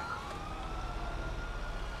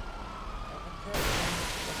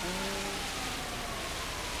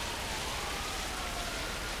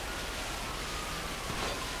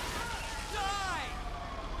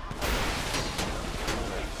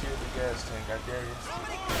 Kill the gas tank, I dare you.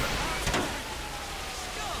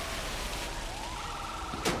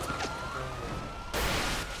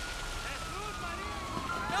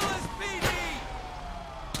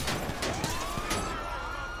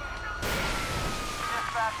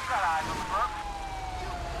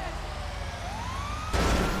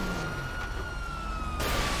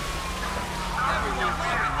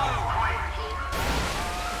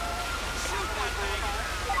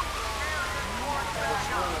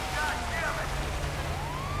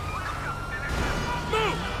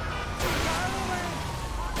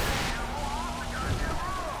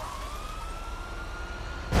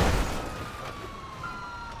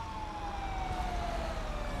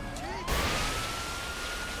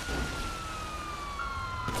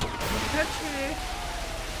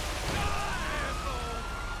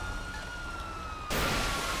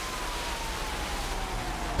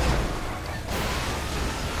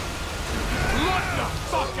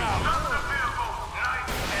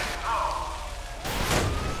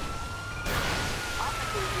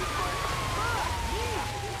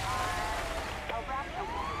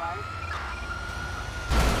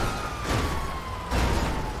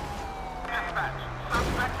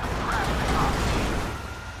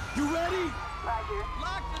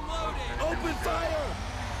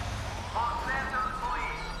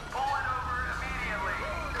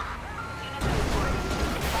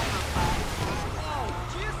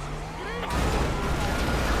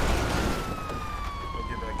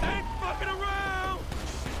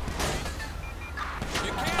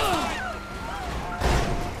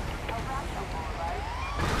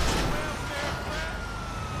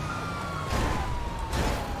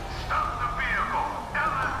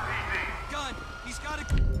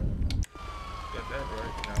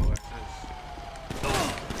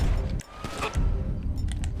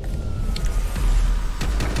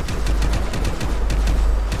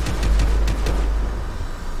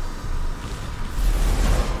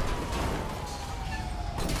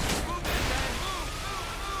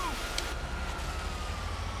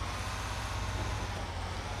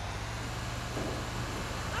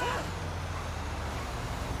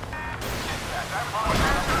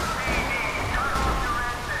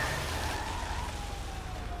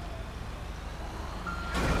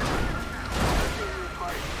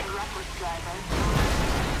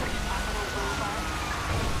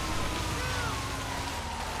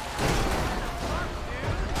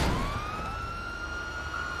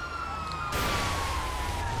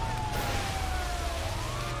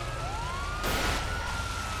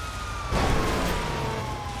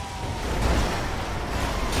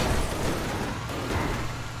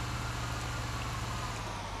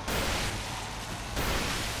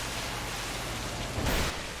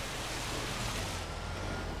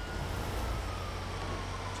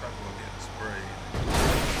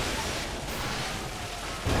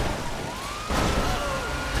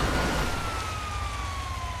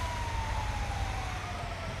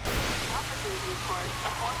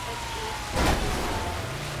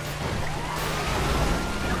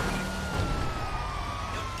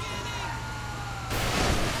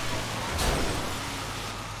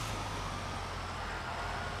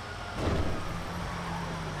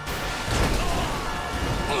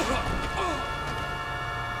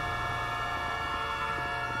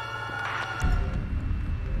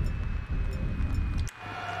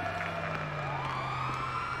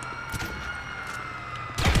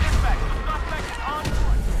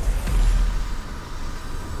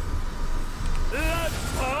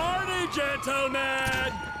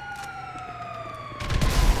 Gentlemen!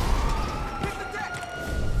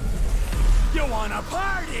 You wanna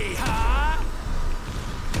party, huh?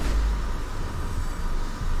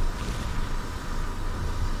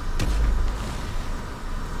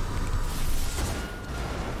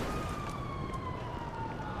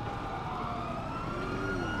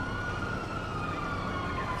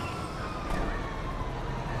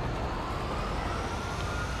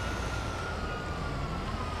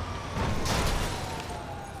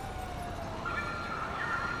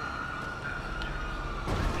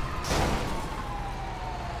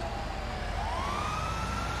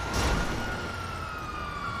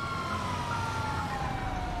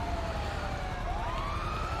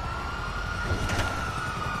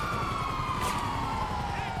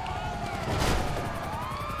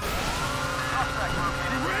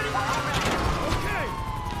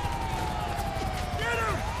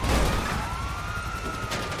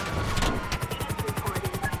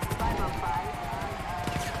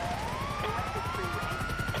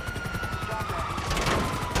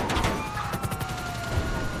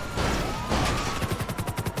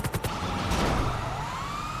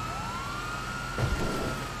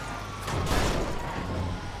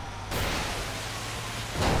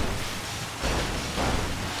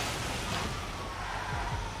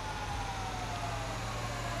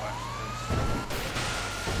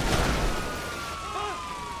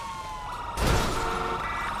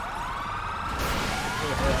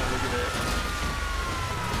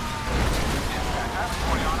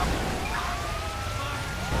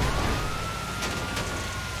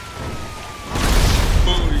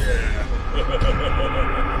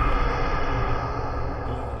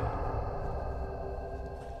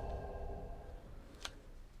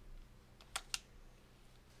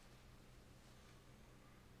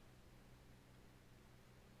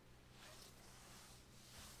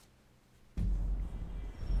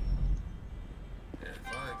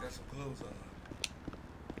 Got some clothes on.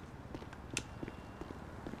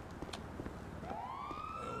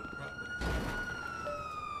 Oh, property.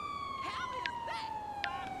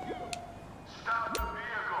 Stop the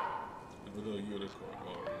vehicle! There's a little unit's going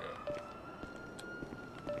on right now.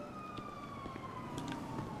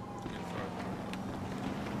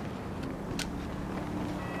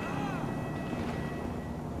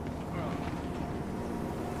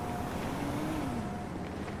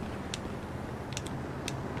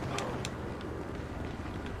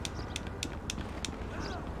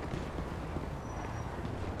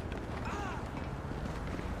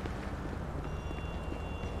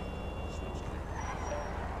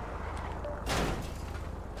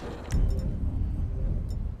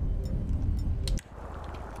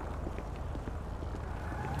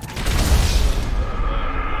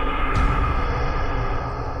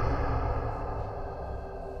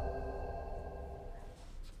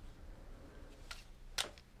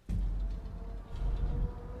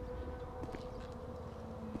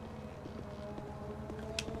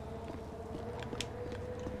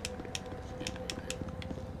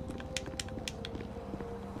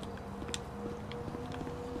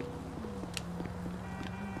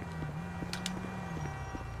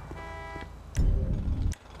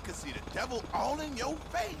 See the devil all in your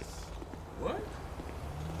face. What?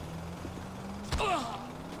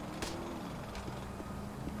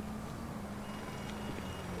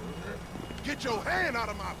 Get your hand out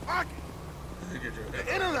of my pocket. Get your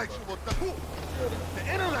The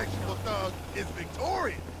intellectual thug is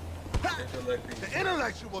victorious. The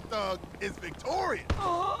intellectual thug is victorious.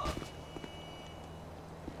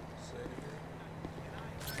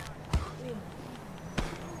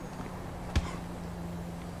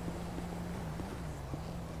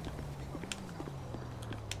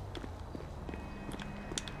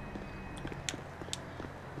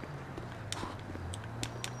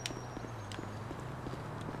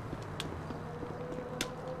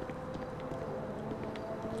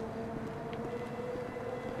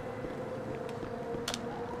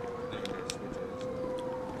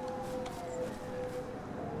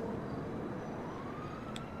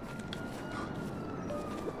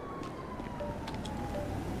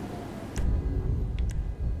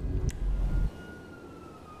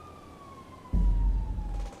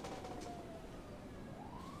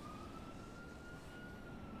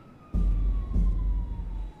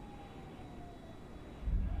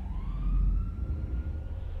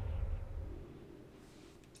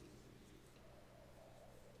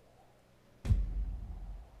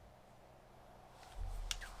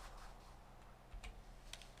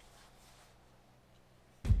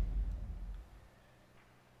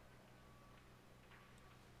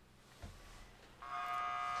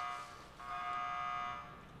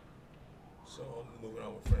 So I'm moving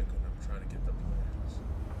on with Franklin. I'm trying to get the plans.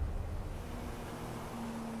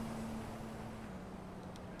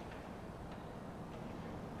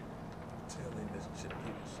 Tailing this Chip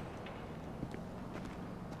Peterson.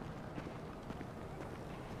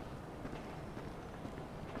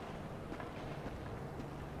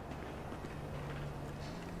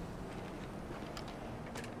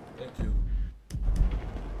 Thank you.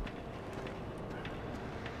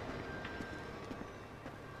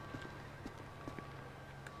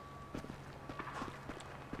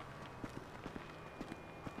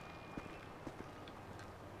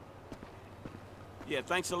 Yeah,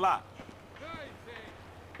 thanks a lot.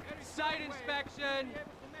 Site inspection.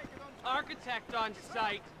 Architect on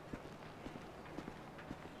site.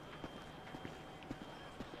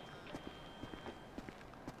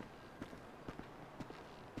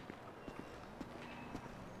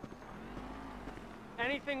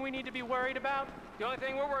 Anything we need to be worried about? The only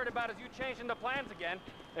thing we're worried about is you changing the plans again.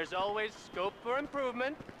 There's always scope for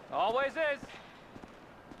improvement. Always is.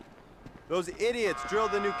 Those idiots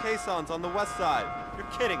drilled the new caissons on the west side. You're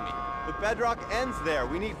kidding me. The bedrock ends there.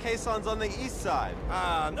 We need caissons on the east side.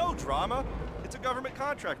 No drama. It's a government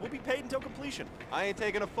contract. We'll be paid until completion. I ain't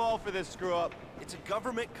taking a fall for this screw-up. It's a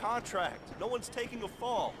government contract. No one's taking a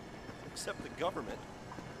fall. Except the government.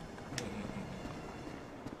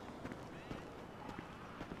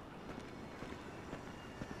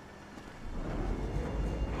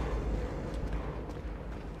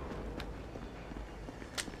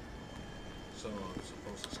 So I'm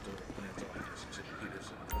supposed to still plans on this Chip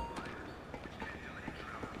Peterson.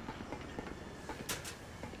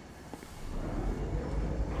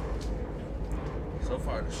 So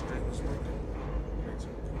far the stream is working.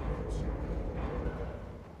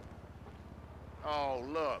 Oh,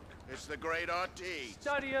 look. It's the great RT.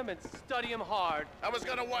 Study him and study him hard. I was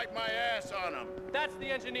gonna wipe my ass on him. That's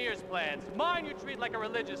the engineer's plans. Mine you treat like a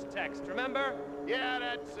religious text, remember? Yeah,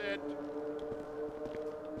 that's it.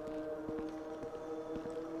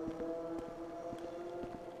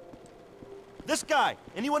 This guy!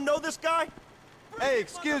 Anyone know this guy? Hey,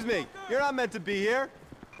 excuse me. You're not meant to be here.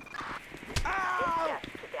 Dispatch to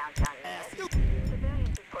downtown unit.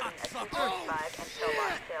 Civilians reporting a 245 and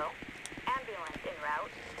Philmont Hill. Ambulance en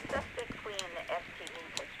route. Suspect fleeing the STD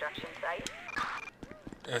construction site.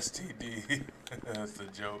 STD. That's the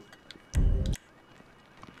joke.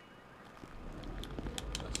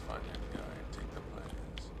 Let's find that guy and take the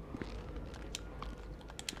plans.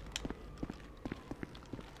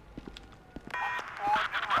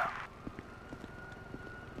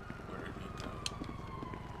 Where did he go?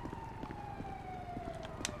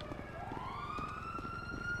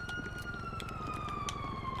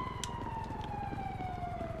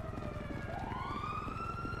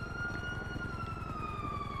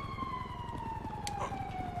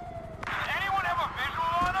 Anyone have a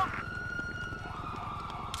visual on him?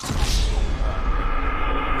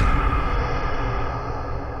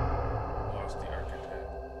 Lost the architect.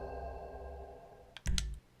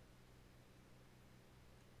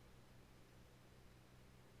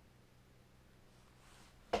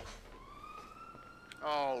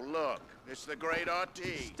 Oh, look. It's the great RT.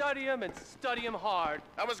 Study him and study him hard.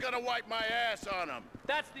 I was gonna wipe my ass on him.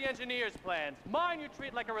 That's the engineer's plans. Mine you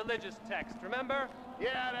treat like a religious text, remember?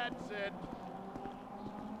 Yeah, that's it.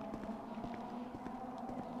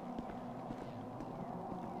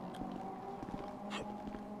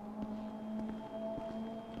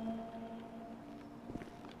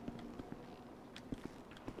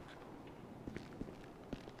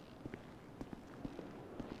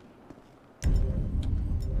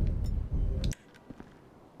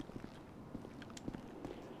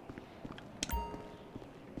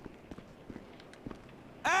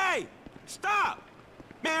 Stop!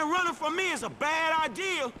 Man, running from me is a bad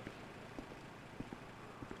idea.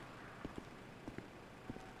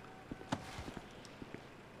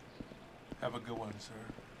 Have a good one, sir.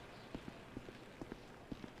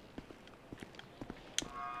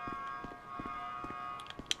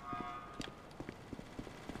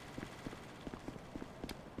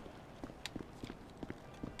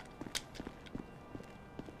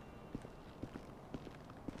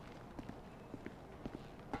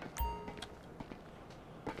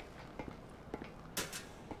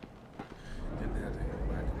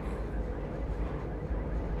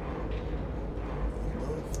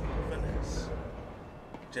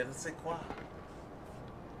 Je ne sais quoi.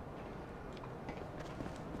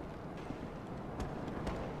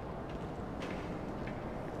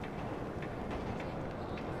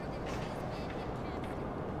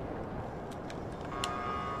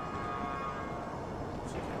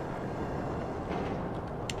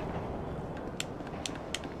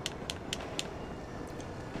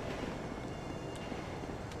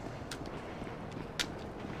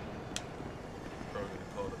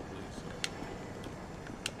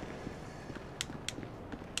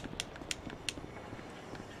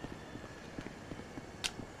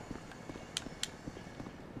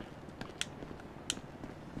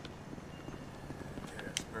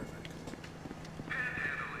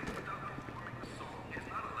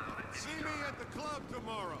 See me at the club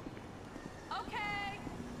tomorrow. Okay.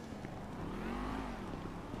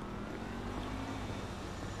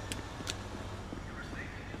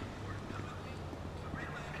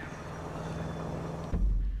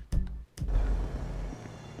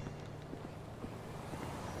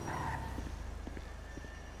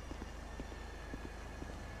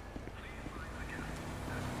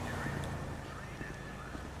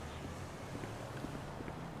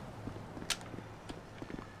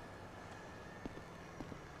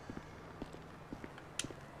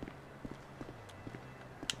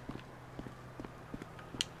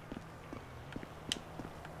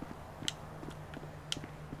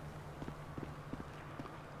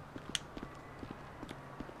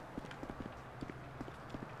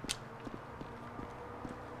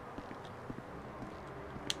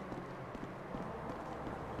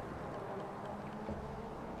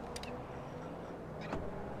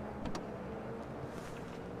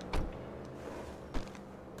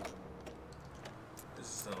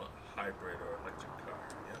 This is a hybrid or electric car.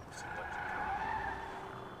 Yep, it's an electric car.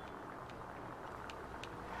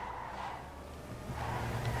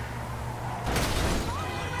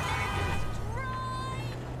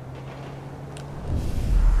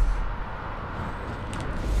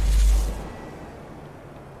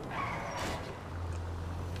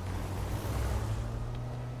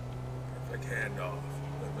 Perfect handoff.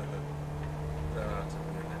 Shout out to the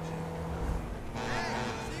energy.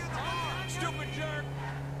 Stupid jerk!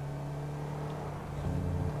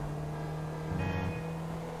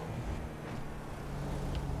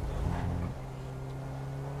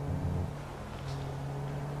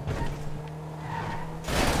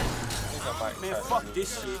 Man, fuck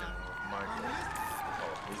this shit.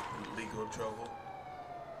 Legal trouble.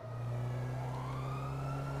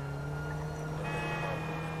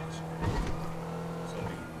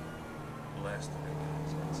 Somebody blasted it.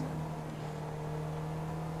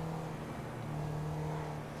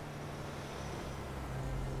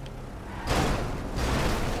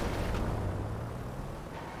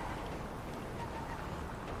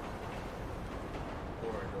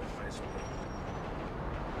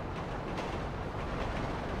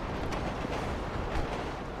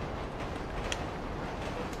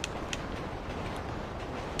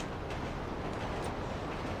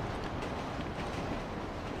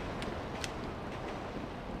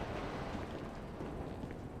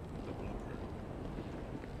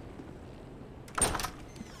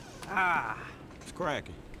 Ah, it's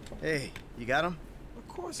cracking. Hey, you got him? Of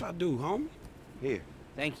course I do, homie. Here.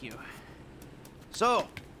 Thank you. So,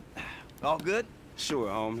 all good? Sure,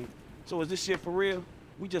 homie. So is this shit for real?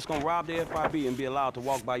 We just gonna rob the FIB and be allowed to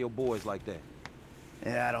walk by your boys like that?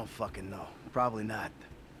 Yeah, I don't fucking know. Probably not.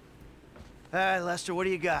 All right, Lester, what do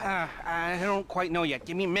you got? I don't quite know yet.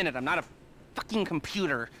 Give me a minute. I'm not a fucking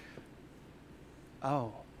computer.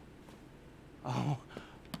 Oh.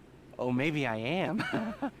 Oh, maybe I am.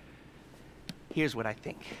 Here's what I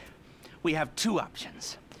think. We have two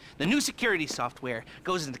options. The new security software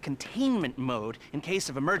goes into containment mode in case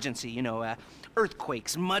of emergency, you know,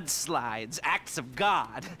 earthquakes, mudslides, acts of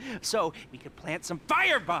God. So we could plant some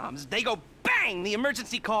fire bombs. They go bang! The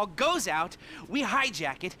emergency call goes out, we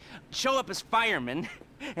hijack it, show up as firemen,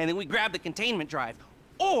 and then we grab the containment drive.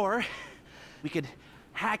 Or we could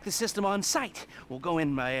hack the system on site. We'll go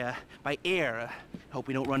in by air. Hope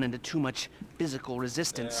we don't run into too much physical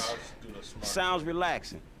resistance. Sounds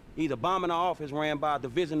relaxing. Either bombing an office ran by a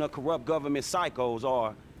division of corrupt government psychos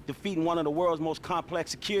or defeating one of the world's most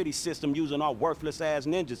complex security systems using our worthless-ass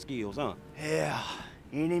ninja skills, huh? Yeah.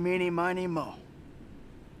 Eeny, meeny, miny, mo.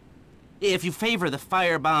 If you favor the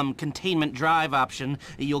firebomb containment drive option,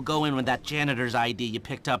 you'll go in with that janitor's ID you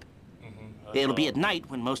picked up. It'll be at night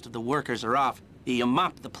when most of the workers are off. You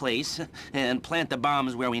mop the place and plant the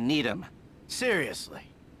bombs where we need them. Seriously?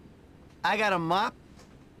 I got a mop?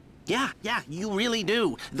 Yeah, you really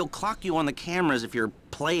do. They'll clock you on the cameras if you're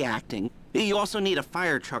play acting. You also need a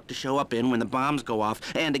fire truck to show up in when the bombs go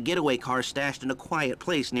off, and a getaway car stashed in a quiet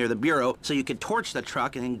place near the bureau so you could torch the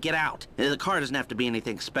truck and get out. The car doesn't have to be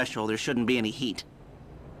anything special. There shouldn't be any heat.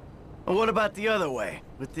 Well, what about the other way,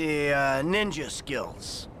 with the ninja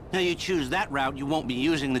skills? Now you choose that route, you won't be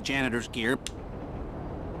using the janitor's gear.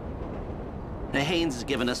 Haynes has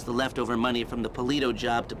given us the leftover money from the Polito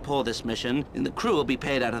job to pull this mission, and the crew will be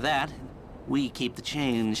paid out of that. We keep the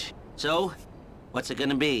change. So, what's it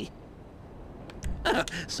gonna be?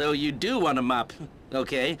 So you do want a mop.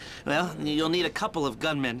 Okay, well, you'll need a couple of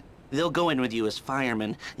gunmen. They'll go in with you as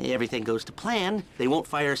firemen. Everything goes to plan. They won't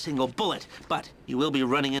fire a single bullet, but you will be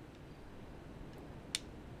running in.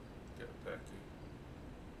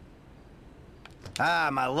 Ah,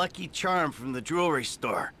 my lucky charm from the jewelry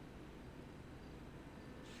store.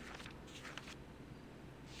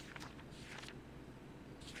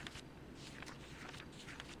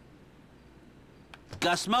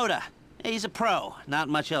 Gus Moda. He's a pro. Not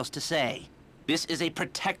much else to say. This is a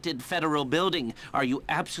protected federal building. Are you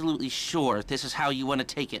absolutely sure this is how you want to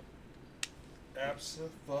take it?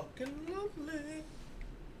 Abso-fucking-lutely.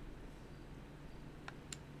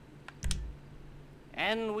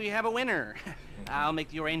 And we have a winner. I'll make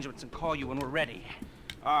the arrangements and call you when we're ready.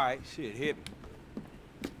 All right, shit, hit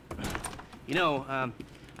me. You know,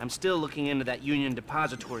 I'm still looking into that Union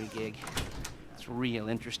Depository gig. It's real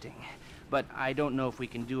interesting. But I don't know if we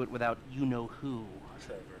can do it without you-know-who.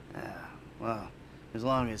 Trevor. Well, as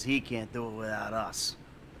long as he can't do it without us.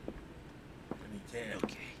 And he can.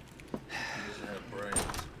 Okay. He doesn't have brains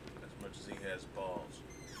as much as he has balls.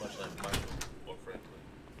 Much like Michael, more frankly.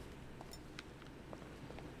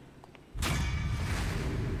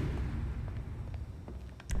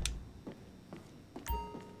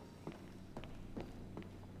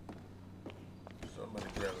 Somebody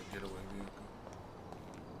grab a getaway vehicle.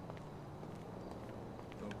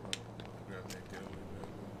 No problem. Grab that getaway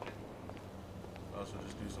vehicle. Also,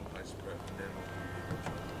 just do some heist prep and then we'll be in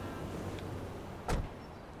trouble.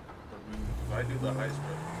 But if I do the heist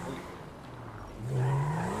prep completely,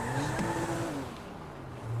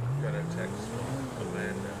 got a text from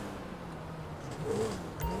Amanda.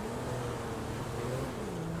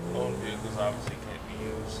 Own vehicles obviously can't be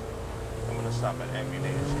used. I'm gonna stop at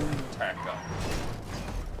ammunition and tack up.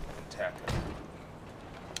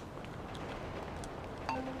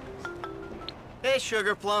 Hey,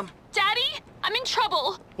 Sugar Plum. Daddy, I'm in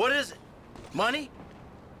trouble. What is it? Money?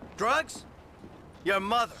 Drugs? Your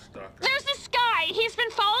mother. There's this guy. He's been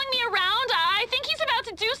following me around. I think he's about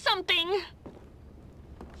to do something.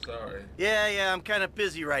 Sorry. Yeah, I'm kind of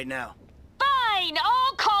busy right now. Fine.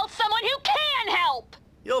 I'll call someone who can help.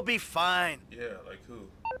 You'll be fine. Yeah, like who?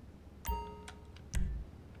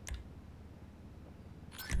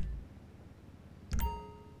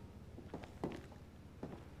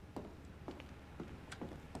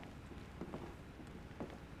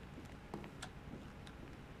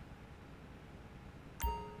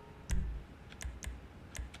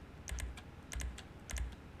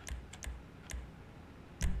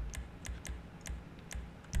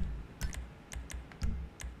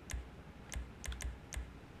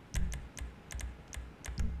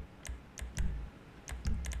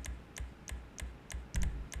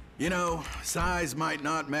 You know, size might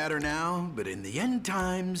not matter now, but in the end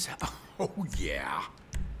times, oh yeah.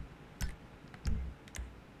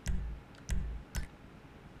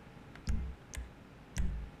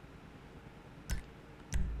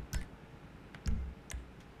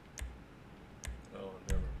 Oh,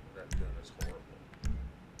 never. That gun is horrible.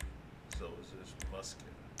 So is this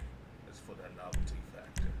musket. It's for that novelty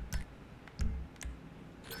factor.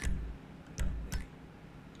 Not me.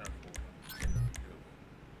 Not for me.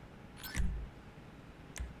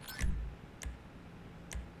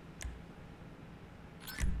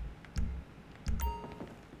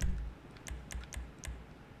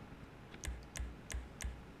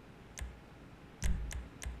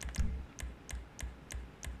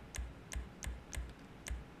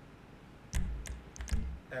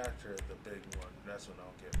 After the big one, that's when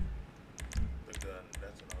I'll get the gun.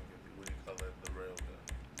 That's what I'll give you. What do you call it? The rail gun.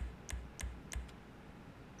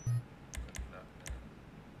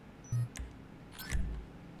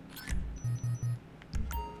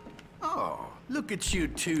 Oh, look at you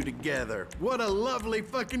two together. What a lovely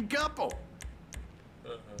fucking couple.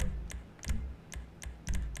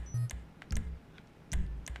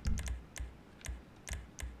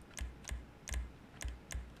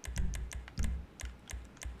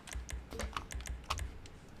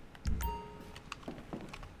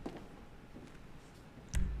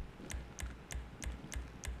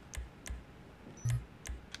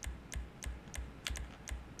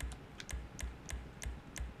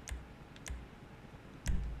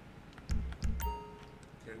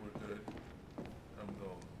 Okay, we're good. I'm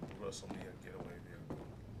gonna rustle me a getaway vehicle.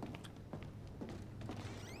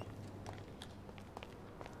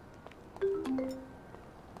 Gonna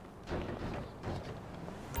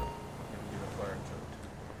get a fire truck too.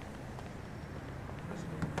 Let's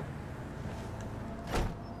go.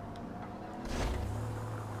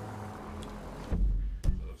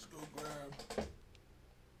 So let's go grab.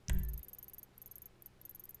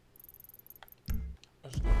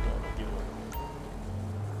 Let's go grab a getaway.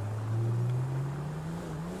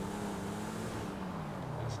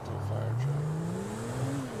 Let's do a fire truck.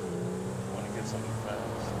 Want to get something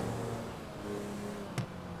fast.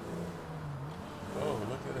 Oh,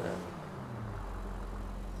 look at that.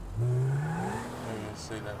 Maybe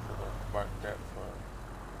say that for the, mark that for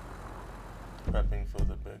prepping for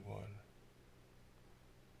the big one.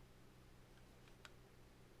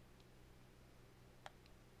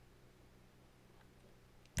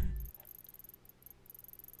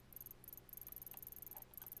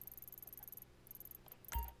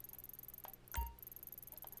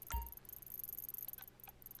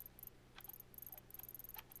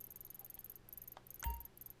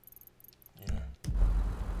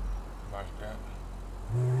 Mark that.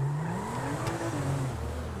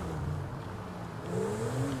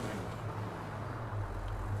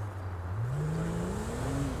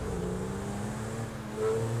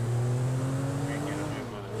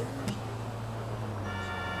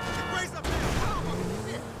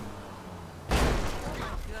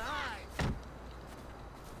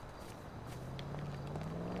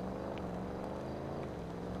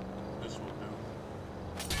 This will do.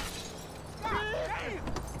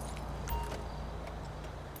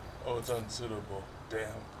 Oh, it's unsuitable.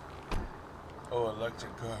 Damn. Oh,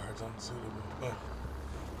 electric car. It's unsuitable.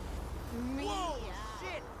 Whoa,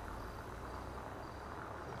 shit!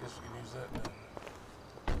 I guess we can use that then.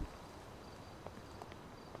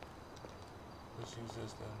 Let's use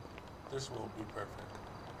this then. This will be perfect.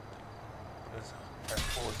 This has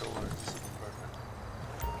 4 doors. This will be perfect.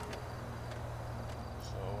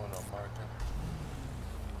 So I want to mark it.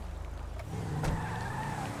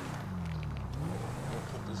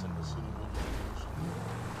 Put this in the suitable location.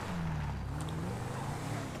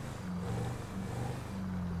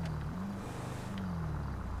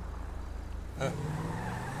 Huh.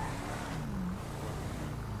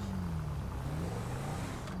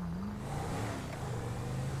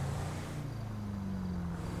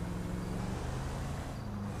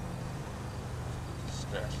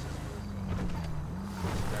 Stash this vehicle.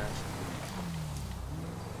 Stash it.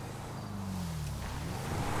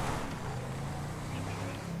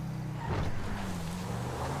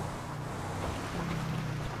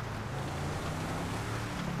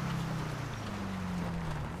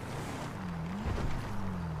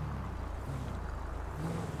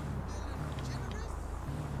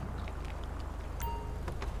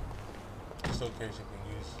 This location can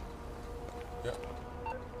use. Yep.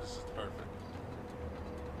 This is perfect.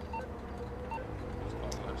 There's no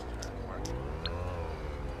left turn market.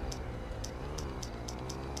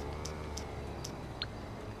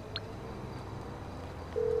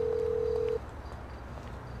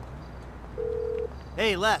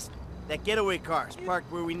 Hey, Les, that getaway car's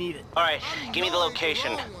parked where we need it. All right, give me the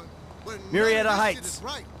location. Marietta Heights.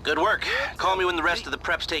 Good work. Call me when the rest of the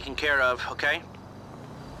prep's taken care of, okay?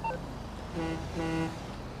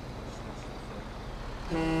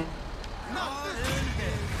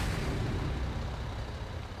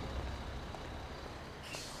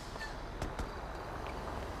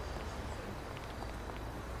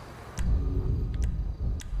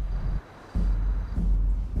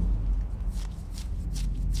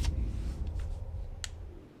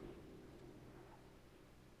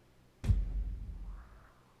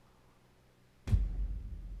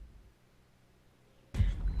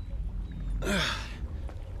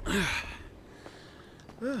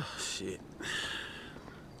 Oh, shit.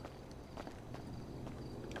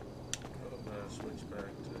 I'm gonna switch back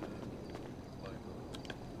to like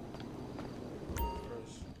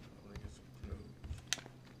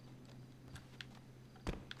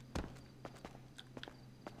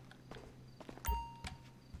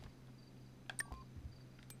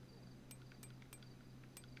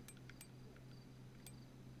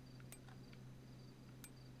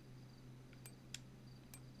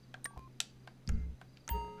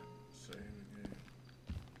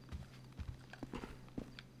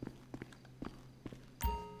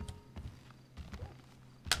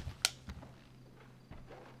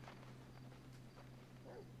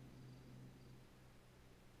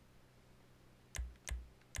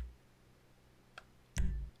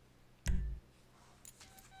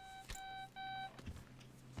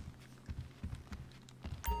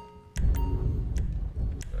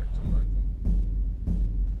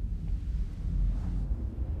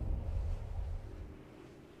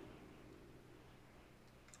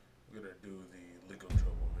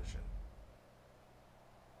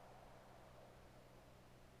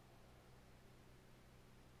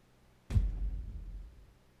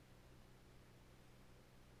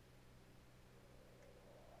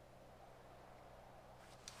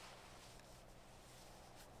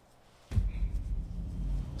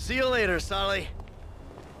See you later, Sully.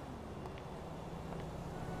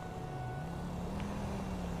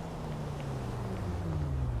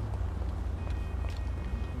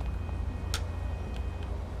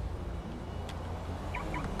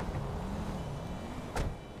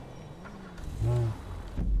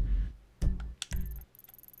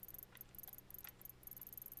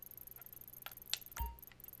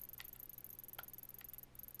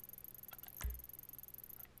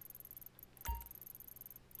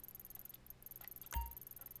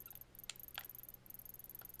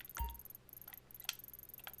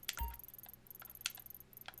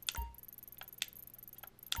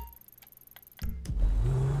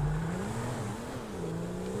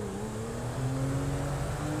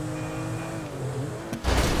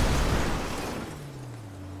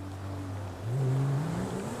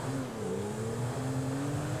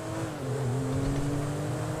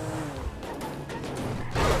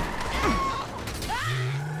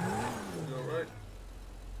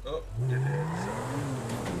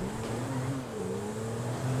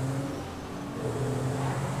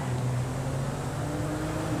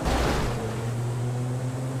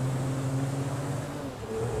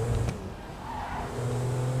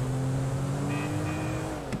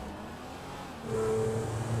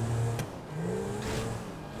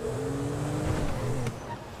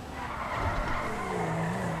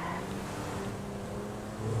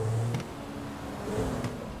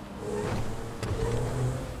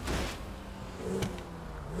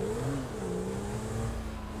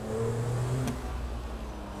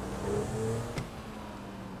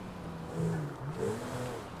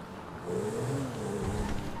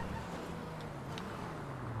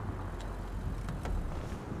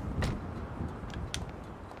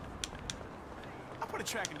 A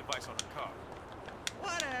tracking device on her car.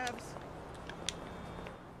 Whatevs.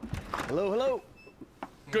 Hello, hello.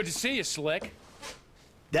 Good to see you, Slick.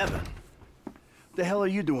 Devin, what the hell are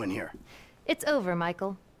you doing here? It's over,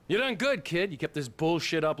 Michael. You done good, kid. You kept this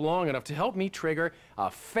bullshit up long enough to help me trigger a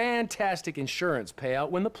fantastic insurance payout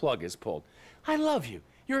when the plug is pulled. I love you.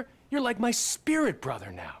 You're like my spirit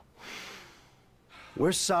brother now.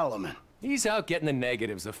 Where's Solomon? He's out getting the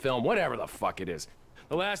negatives, the film, whatever the fuck it is.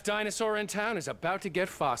 The last dinosaur in town is about to get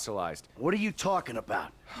fossilized. What are you talking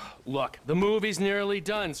about? Look, the movie's nearly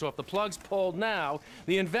done, so if the plug's pulled now,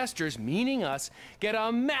 the investors, meaning us, get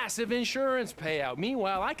a massive insurance payout.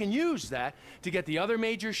 Meanwhile, I can use that to get the other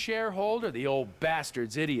major shareholder, the old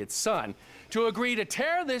bastard's idiot son, to agree to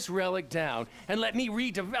tear this relic down and let me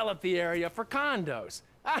redevelop the area for condos.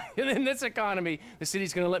 And in this economy, the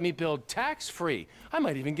city's gonna let me build tax-free. I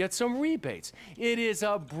might even get some rebates. It is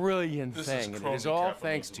a brilliant thing, and it is all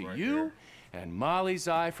thanks to you and Molly's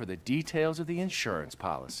eye for the details of the insurance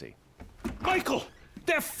policy. Michael,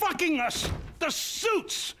 they're fucking us! The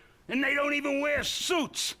suits! And they don't even wear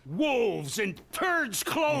suits! Wolves in turds'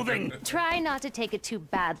 clothing! Try not to take it too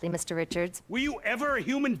badly, Mr. Richards. Were you ever a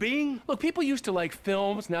human being? Look, people used to like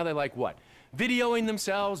films, now they like what? Videoing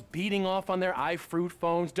themselves, beating off on their iFruit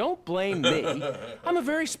phones. Don't blame me. I'm a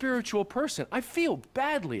very spiritual person. I feel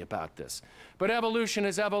badly about this. But evolution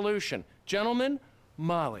is evolution. Gentlemen,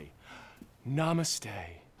 Molly, namaste.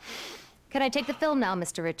 Can I take the film now,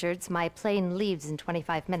 Mr. Richards? My plane leaves in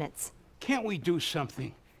 25 minutes. Can't we do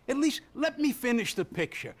something? At least let me finish the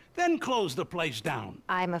picture, then close the place down.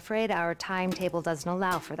 I'm afraid our timetable doesn't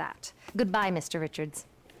allow for that. Goodbye, Mr. Richards.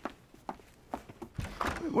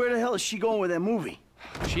 Where the hell is she going with that movie?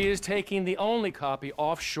 She is taking the only copy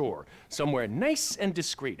offshore, somewhere nice and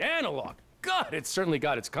discreet. Analog. God, it's certainly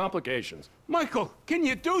got its complications. Michael, can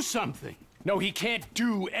you do something? No, he can't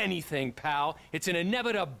do anything, pal. It's an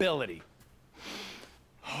inevitability.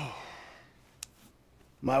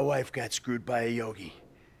 My wife got screwed by a yogi.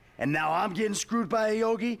 And now I'm getting screwed by a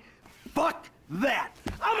yogi? Fuck that!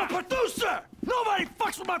 I'm a producer! Nobody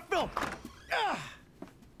fucks with my film!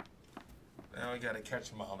 Now we gotta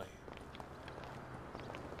catch Molly.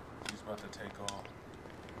 She's about to take off.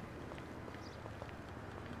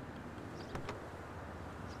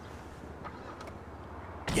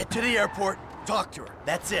 Get to the airport, talk to her.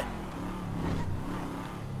 That's it.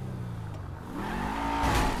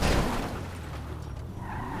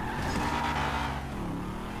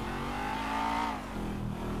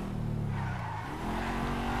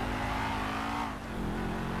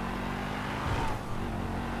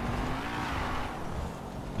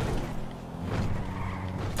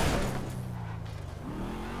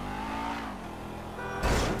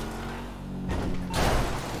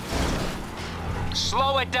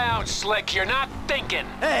 Slow it down, Slick. You're not thinking.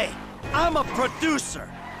 Hey, I'm a producer.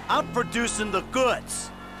 I'm producing the goods.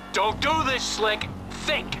 Don't do this, Slick.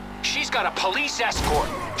 Think. She's got a police escort.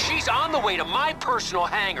 She's on the way to my personal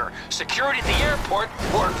hangar. Security at the airport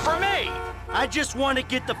worked for me. I just want to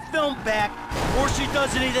get the film back before she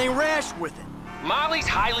does anything rash with it. Molly's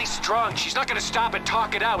highly strung. She's not gonna stop and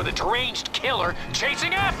talk it out with a deranged killer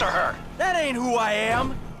chasing after her. That ain't who I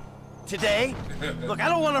am. Today, look, I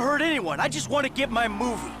don't want to hurt anyone. I just want to get my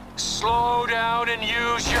movie. Slow down and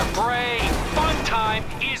use your brain. Fun time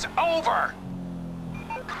is over.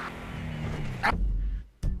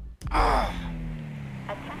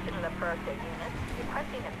 Attention to the Purser unit,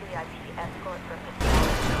 requesting a VIP escort from Mr.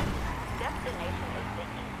 Santos. Destination is the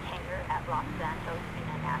East Hangar at Los Santos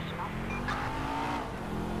International.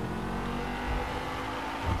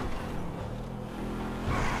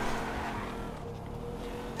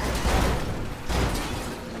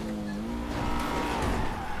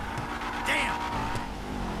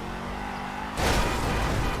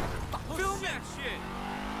 Film that shit.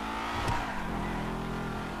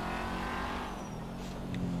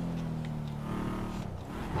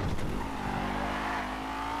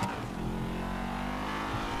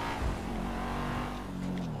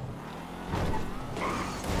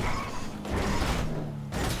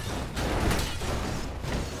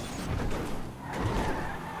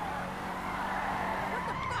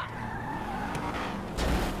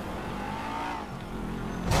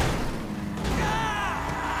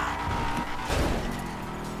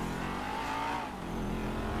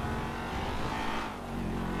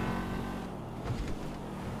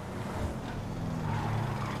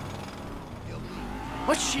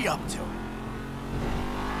 What's she up to?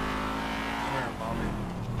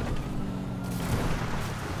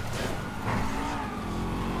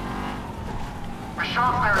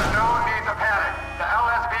 Michelle, there is no need to panic. The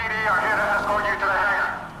LSPD are here to escort you to the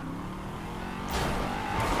hangar.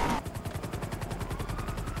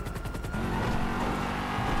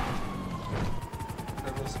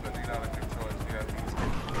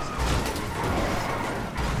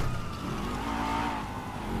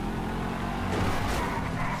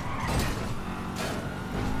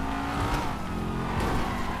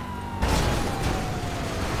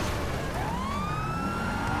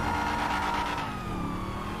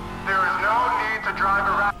 Drive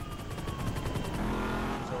around.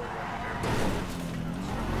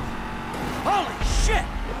 Holy shit!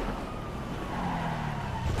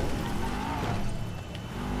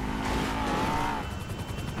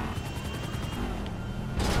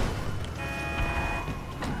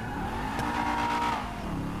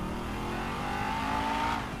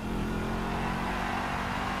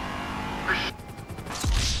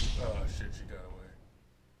 Oh shit, she got away.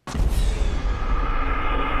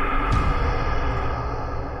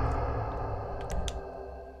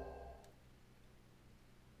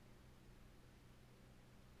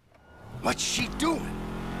 What's she doing?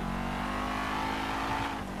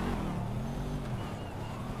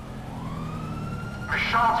 Miss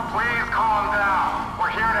Schultz, please calm down.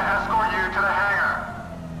 We're here to escort you to the hangar.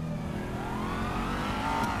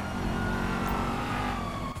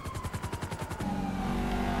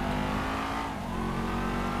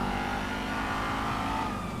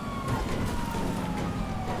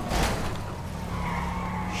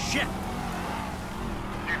 Shit!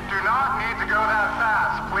 You do not need to go that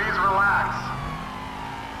fast. Please relax.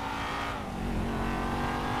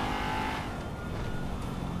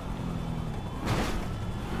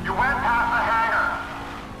 You went past the hangar.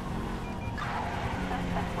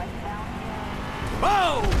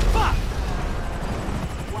 Oh, fuck!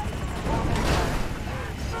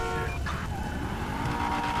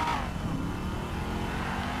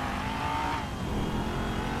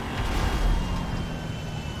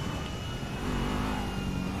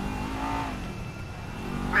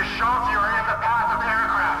 Miss Schultz, you are in the path of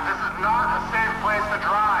aircraft. This is not a safe place to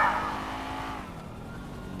drive.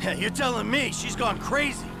 Yeah, you're telling me she's gone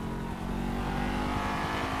crazy.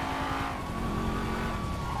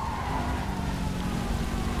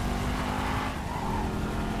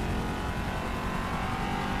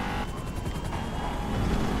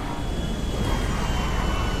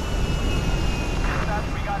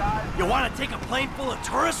 You want to take a plane full of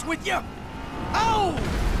tourists with you? Oh!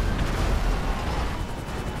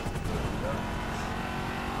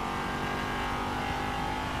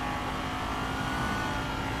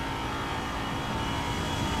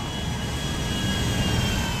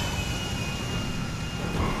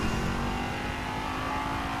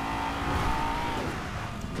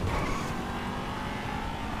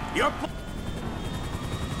 You're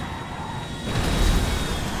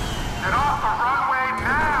Get off the runway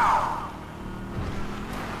now!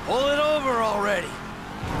 pull it over already.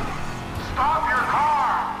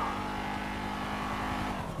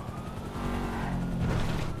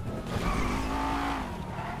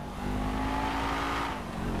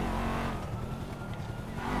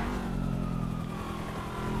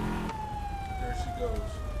 goes.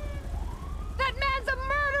 That man's a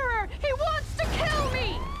murderer! He wants to kill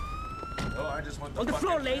me! No, I just want On the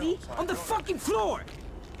floor, lady! So On the fucking floor!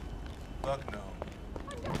 Fuck no.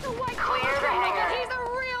 That's a white collar, but he's a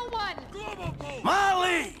real one!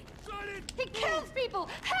 Molly! He kills people!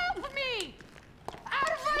 Help me!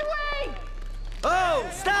 Out of my way! Oh,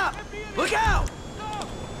 stop! Look out!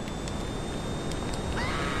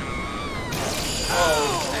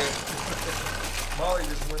 Oh, shit. Molly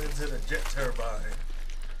just went into the jet turbine.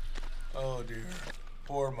 Oh, dear.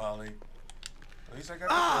 Poor Molly. At least I got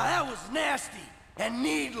that was nasty and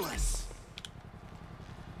needless.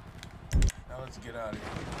 Now let's get out of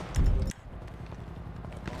here.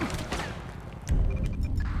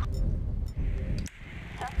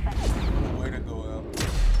 Way to go, Al.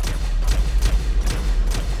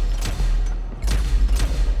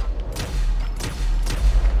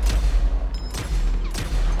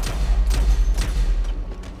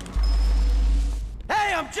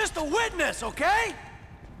 Hey, I'm just a witness, okay?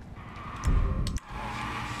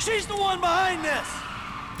 She's the one behind this.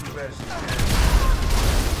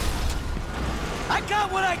 I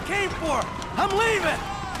got what I came for. I'm leaving.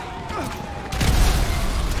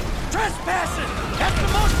 Trespassing. That's the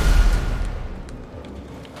most...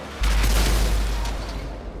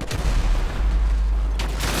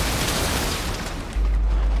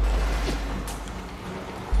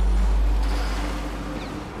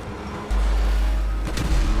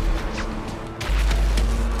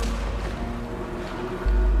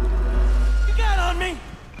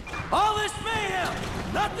 All this mayhem!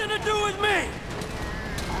 Nothing to do with me!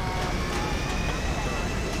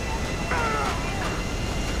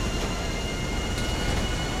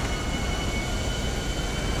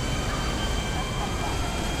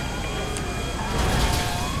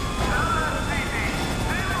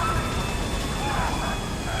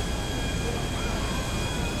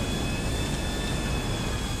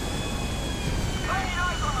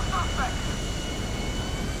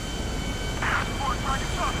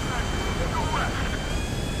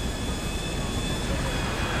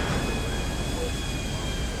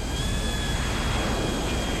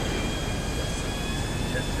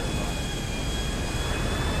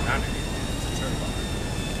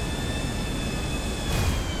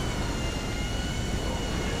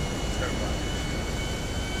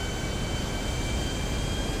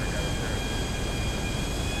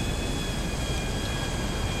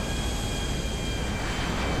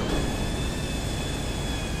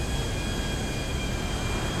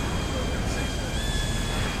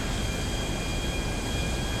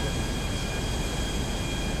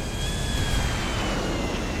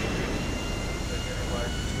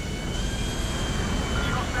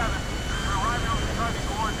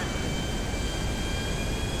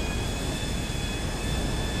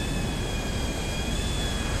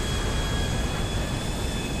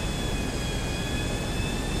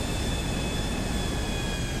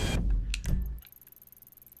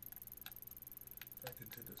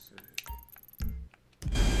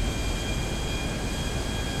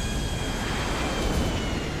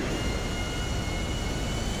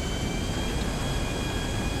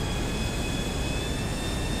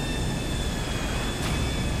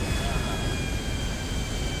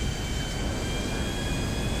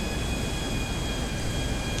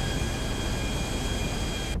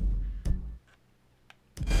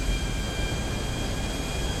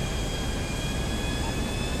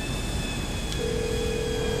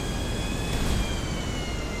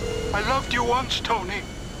 I loved you once, Tony,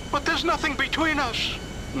 but there's nothing between us.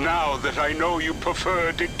 Now that I know you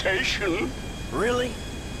prefer dictation. Really?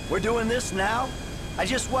 We're doing this now? I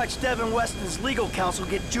just watched Devin Weston's legal counsel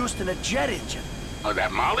get juiced in a jet engine. Oh,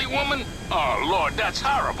 that Molly woman? Oh, Lord, that's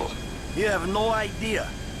horrible. You have no idea.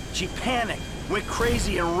 She panicked, went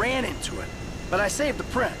crazy, and ran into it. But I saved the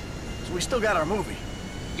print, so we still got our movie.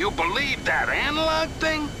 You believe that analog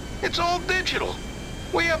thing? It's all digital.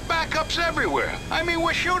 We have backups everywhere. I mean,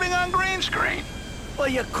 we're shooting on green screen. Well,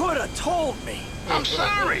 you could have told me. I'm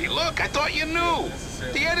sorry. Look, I thought you knew.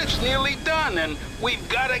 The edit's nearly done, and we've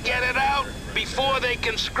got to get it out before they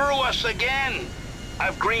can screw us again.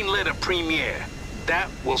 I've greenlit a premiere. That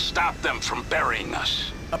will stop them from burying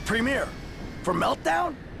us. A premiere? For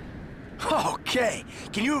Meltdown? Okay.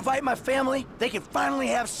 Can you invite my family? They can finally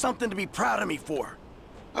have something to be proud of me for.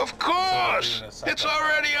 Of course! It's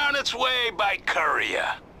already on its way by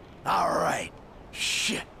courier. All right.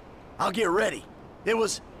 Shit. I'll get ready. It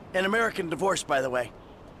was an American Divorce, by the way.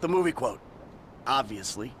 The movie quote.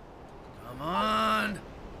 Obviously. Come on!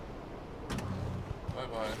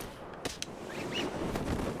 Bye-bye.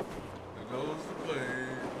 There goes the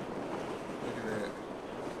plane. Look at that.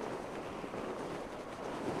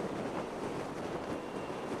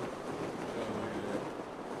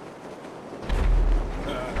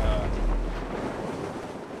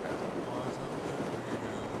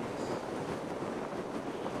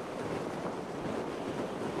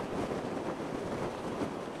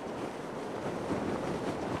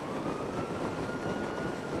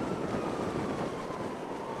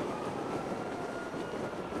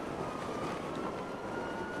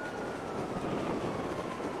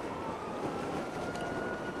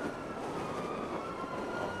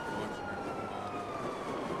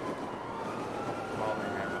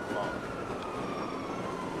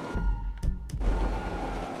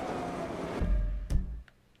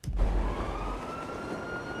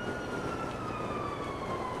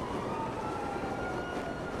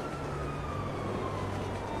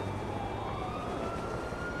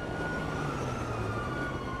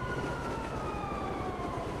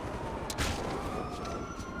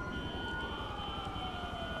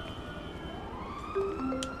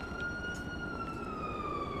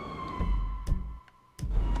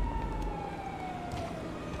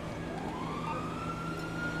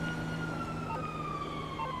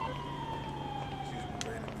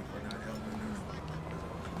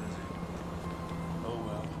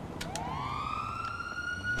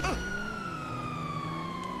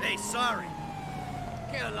 sorry.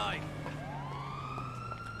 Can't lie.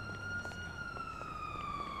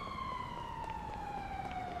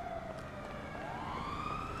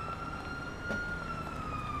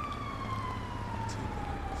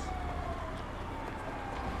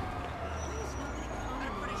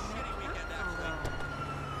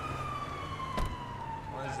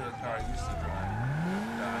 What is the car I used to drive?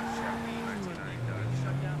 Dodge Chevy 1990 Dodge.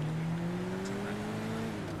 Shut down.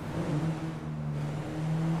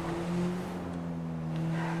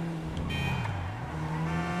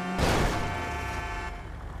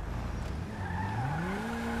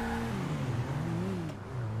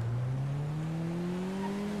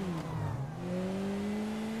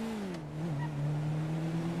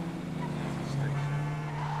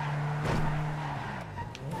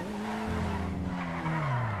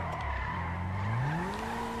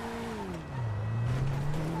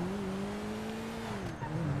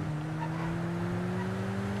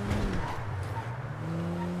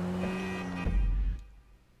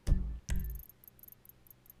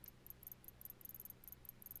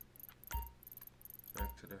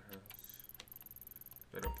 Back to the house.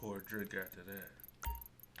 Better pour a drink after that.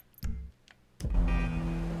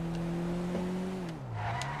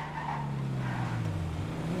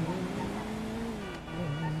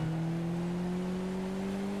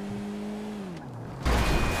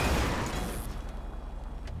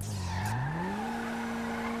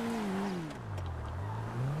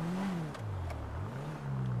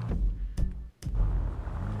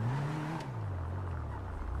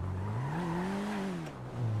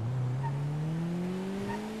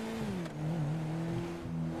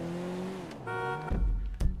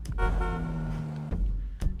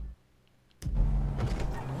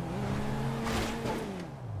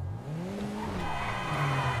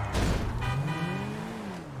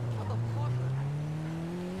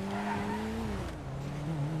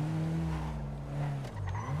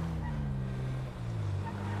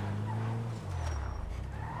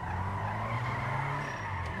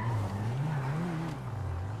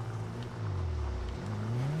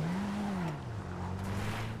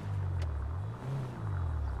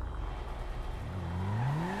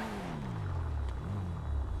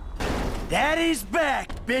 Daddy's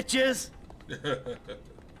back, bitches!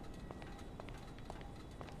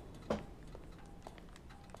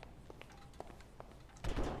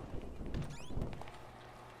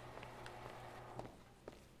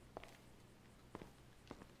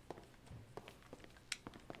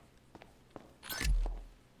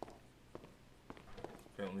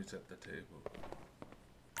 Family's at the table.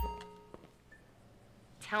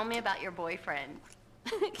 Tell me about your boyfriend.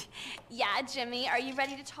 Yeah, Jimmy, are you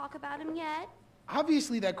ready to talk about him yet?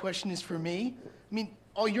 Obviously that question is for me. I mean,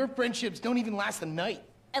 all your friendships don't even last a night.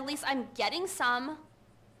 At least I'm getting some.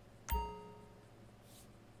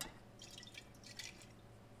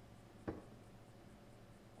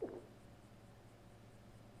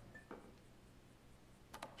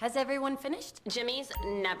 Has everyone finished? Jimmy's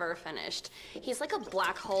never finished. He's like a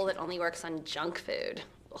black hole that only works on junk food.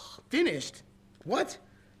 Ugh. Finished? What?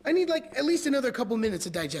 I need like at least another couple minutes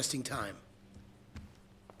of digesting time.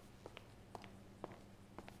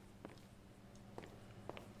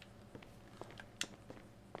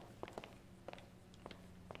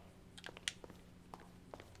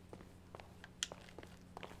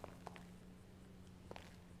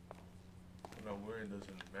 What I'm wearing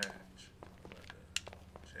doesn't match. I'm about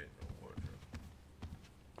to change my wardrobe.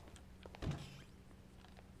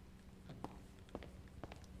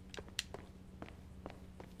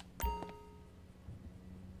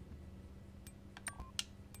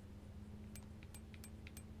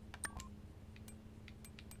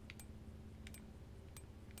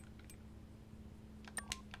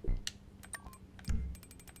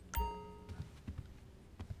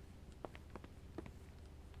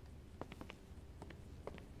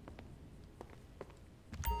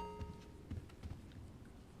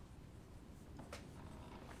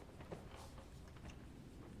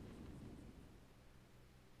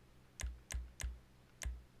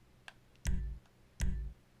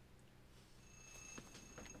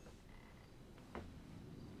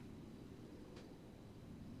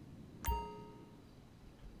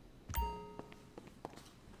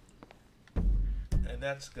 And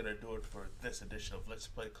that's gonna do it for this edition of Let's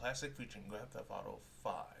Play Classic featuring Grand Theft Auto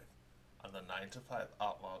 5 on the 9 to 5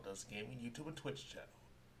 Outlaw Does Gaming YouTube and Twitch channel.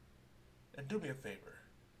 And do me a favor,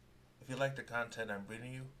 if you like the content I'm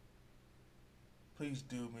bringing you, please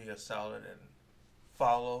do me a solid and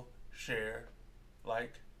follow, share,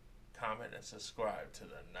 like, comment, and subscribe to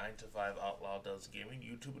the 9 to 5 Outlaw Does Gaming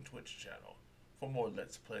YouTube and Twitch channel for more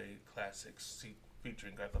Let's Play Classics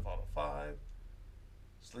featuring Grand Theft Auto 5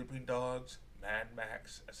 Sleeping Dogs, Mad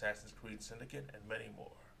Max, Assassin's Creed Syndicate, and many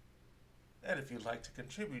more. And if you'd like to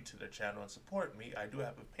contribute to the channel and support me, I do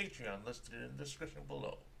have a Patreon listed in the description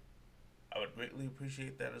below. I would greatly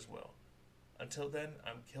appreciate that as well. Until then,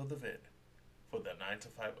 I'm Kill the Vid for the 9 to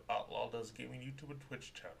 5 Outlaw Does Gaming YouTube and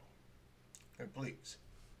Twitch channel. And please,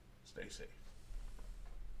 stay safe.